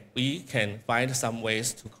 okay, we can find some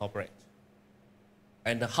ways to cooperate.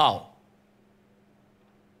 And how?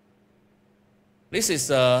 This is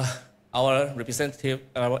our representative,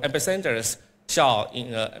 our ambassadors,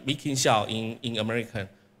 Meeking Xiao in American.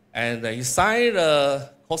 And he signed a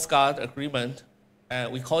Coast Guard agreement,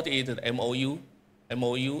 and we called it the MOU,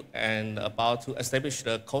 and about to establish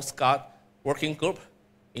the Coast Guard working group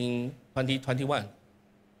in 2021.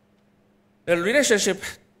 The relationship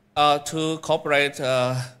to cooperate,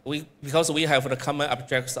 because we have the common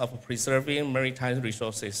objectives of preserving maritime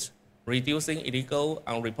resources, reducing illegal,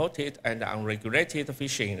 unreported, and unregulated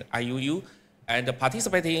fishing, IUU, and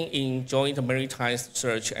participating in joint maritime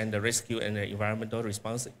search and rescue and environmental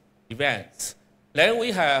response events. Then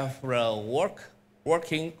we have the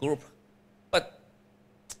working group, but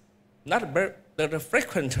not very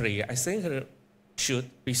frequently. I think it should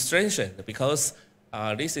be strengthened because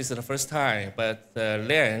this is the first time, but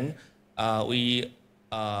then we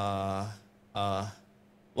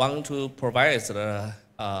want to provide the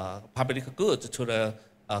public good to the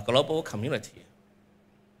global community.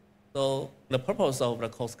 So the purpose of the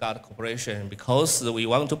Coast Guard Corporation, because we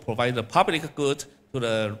want to provide the public good to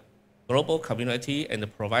the global community and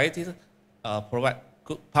provide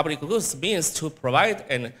public goods means to provide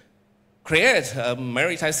and create a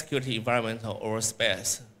maritime security environment or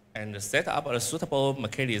space and set up a suitable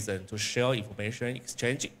mechanism to share information,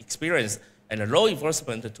 exchange experience, and law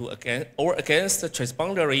enforcement against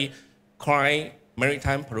transboundary crime,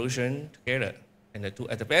 maritime pollution together, and to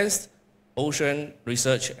advance ocean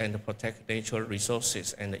research and protect natural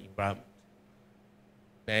resources and the environment.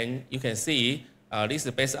 Then you can see this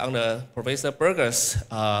is based on the Professor Berger's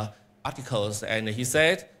articles, and he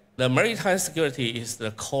said the maritime security is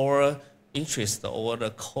the core interest or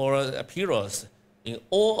the core pillars in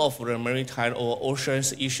all of the maritime or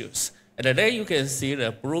oceans issues. And then you can see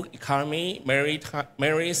the blue economy,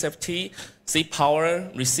 marine safety, sea power,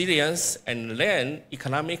 resilience, and then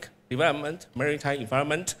economic development, maritime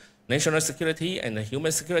environment, national security, and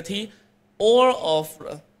human security, all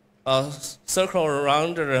of circle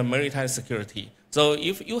around the maritime security. So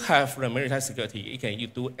if you have the maritime security, you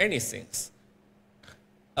do anything.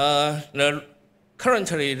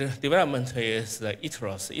 Currently, the development is the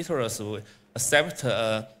ITROS. ITROS will accept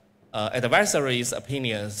advisory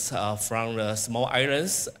opinions from the small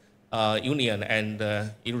islands union, and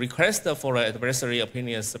it requests for advisory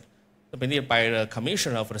opinions submitted by the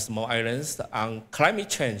Commission of the Small Islands on climate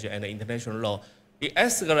change and international law. It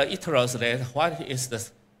asks the ITROS that what is the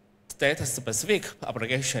state-specific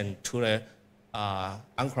obligation to the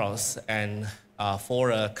UNCLOS and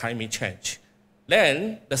for climate change.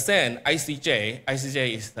 Then the same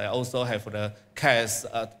ICJ is also have the case,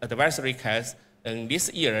 advisory case in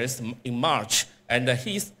this year in March, and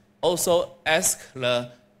he's also asked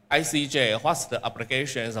the ICJ what's the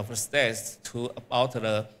obligations of the states about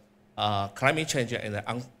the climate change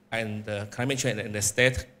and climate change and the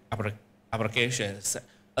state obligations,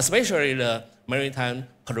 especially the maritime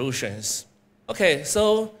pollutions. Okay,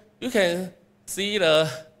 so you can see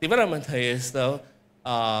the development is the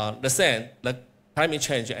same, the climate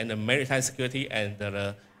change and the maritime security and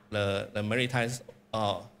the maritime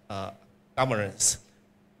governance.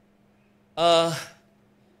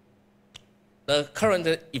 The current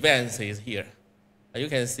events is here. You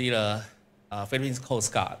can see the Philippines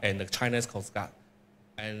Coast Guard and the China's Coast Guard,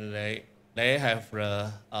 and they have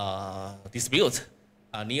a dispute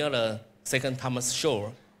near the Second Thomas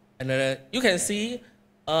Shore, and you can see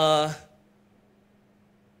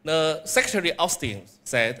the Secretary Austin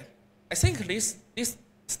said, I think this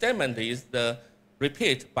statement is the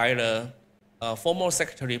repeat by the former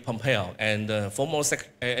Secretary Pompeo and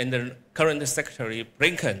the current Secretary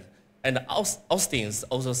Blinken. And Austin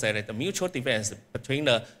also said that the mutual defense between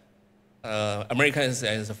the Americans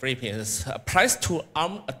and the Philippines applies to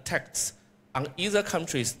armed attacks on either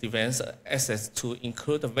country's defense assets to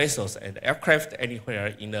include vessels and aircraft anywhere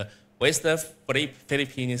in the Western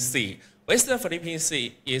Philippine Sea. Western Philippine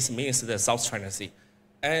Sea means the South China Sea.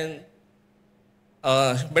 And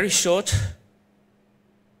very short,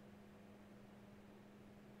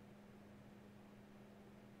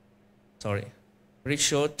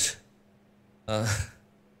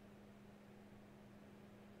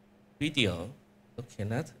 video.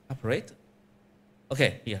 Cannot operate.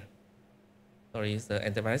 Okay, here. Sorry, it's the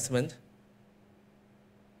advertisement.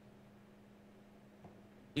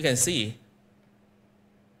 You can see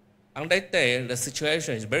on that day the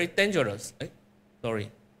situation is very dangerous. Sorry,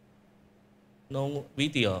 no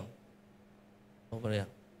video over there.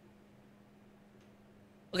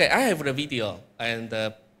 Okay, I have the video, and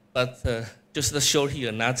but just to show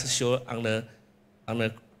here, not to show on the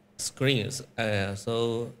screens.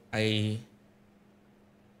 So I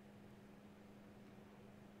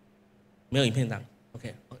没有影片档.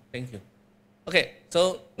 Okay, thank you. Okay,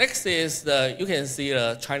 so next is you can see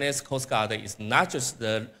the Chinese Coast Guard is not just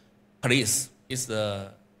the police, it's the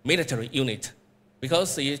military unit,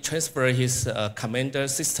 because he transferred his commander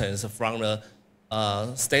systems from the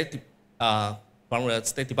State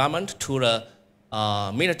Department to the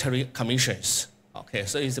military commissions. Okay,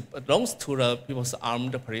 so it belongs to the People's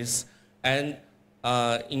Armed Police. And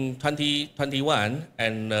in 2021,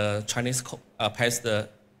 and Chinese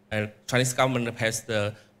government passed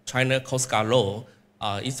the China Coast Guard law.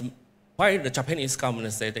 It's why the Japanese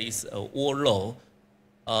government said it's a war law,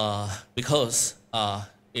 because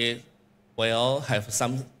it will have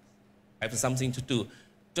something to do.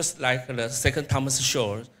 Just like the Second Thomas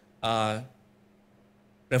Shore, the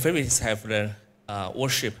Philippines have the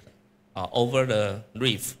warship over the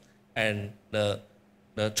reef, and the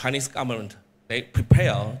Chinese government, they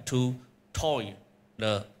prepare to tow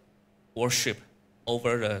the warship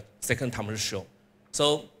over the Second Thomas Shore.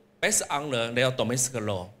 So based on their domestic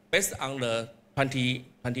law, based on the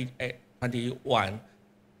 2021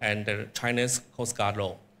 and the Chinese Coast Guard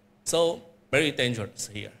law, so very dangerous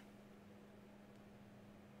here.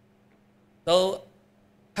 So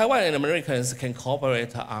Taiwan and Americans can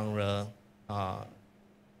cooperate on the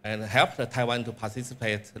and help Taiwan to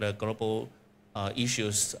participate in the global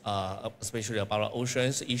issues, especially about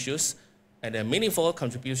oceans issues, and a meaningful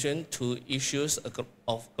contribution to issues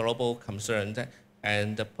of global concern,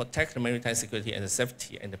 and protect maritime security and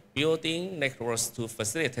safety, and building networks to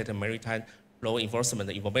facilitate maritime law enforcement,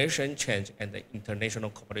 information exchange, and international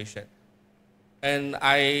cooperation. And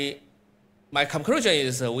my conclusion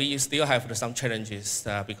is we still have some challenges,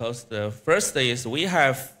 because the first is we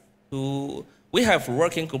have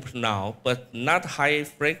working groups now, but not high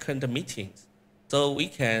frequent meetings. So we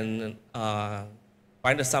can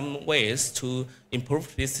find some ways to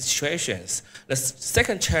improve these situations. The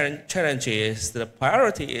second challenge is the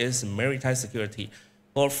priority is maritime security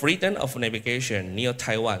for freedom of navigation near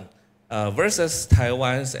Taiwan versus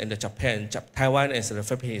Taiwan and Japan. Taiwan and the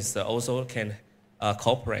Philippines also can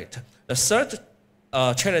cooperate. The third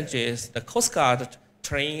challenge is the Coast Guard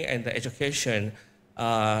training and education.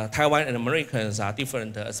 Taiwan and Americans are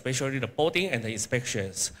different, especially the boarding and the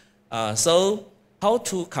inspections. So how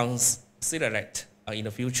to consider that in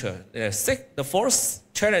the future? The fourth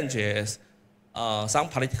challenge is some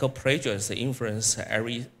political pressures influence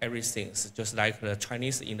everything. Just like the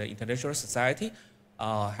Chinese in the international society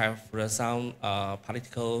have some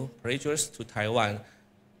political pressures to Taiwan.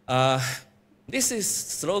 This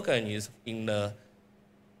slogan is in the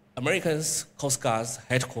American Coast Guard's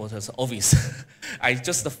headquarters office. I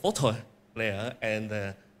just photo there,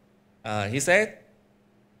 and he said,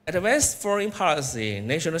 advance foreign policy,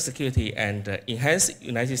 national security, and enhance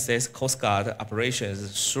United States Coast Guard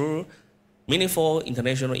operations through meaningful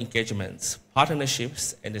international engagements,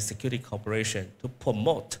 partnerships, and security cooperation to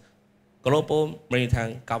promote global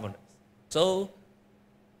maritime governance. So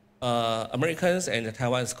Americans and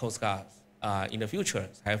Taiwan's Coast Guard in the future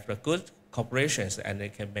have the good corporations, and they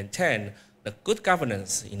can maintain the good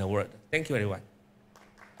governance in the world. Thank you, everyone.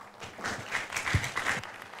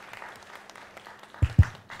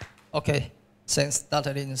 Okay, thanks,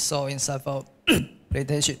 Dr. Lin, so insightful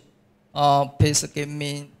presentation. Please give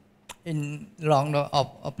me a round of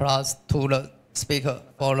applause to the speaker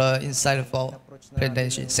for the insightful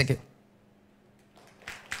presentation. Thank you.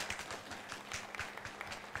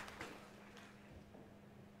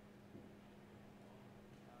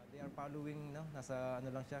 They are following, no? Nasa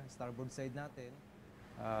ano lang siya, starboard side natin.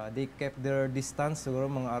 They kept their distance,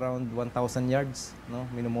 siguro mga around 1,000 yards, no?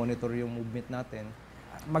 Minomonitor yung movement natin.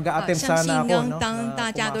 Mag-a-attempt sana ako, no? 当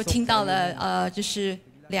大家都听到了就是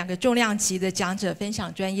2个重量级的讲者分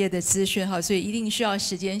享专业的资讯哈，所以一定需要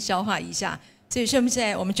时间消化一下。所以现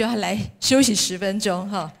在我们就要来休息10分钟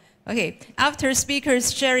哈。Okay, after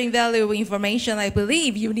speakers sharing valuable information, I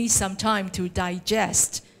believe you need some time to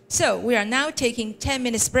digest. So we are now taking 10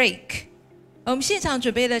 minutes break. 我们现场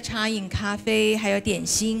准备了茶饮、咖啡，还有点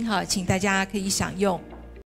心哈，请大家可以享用。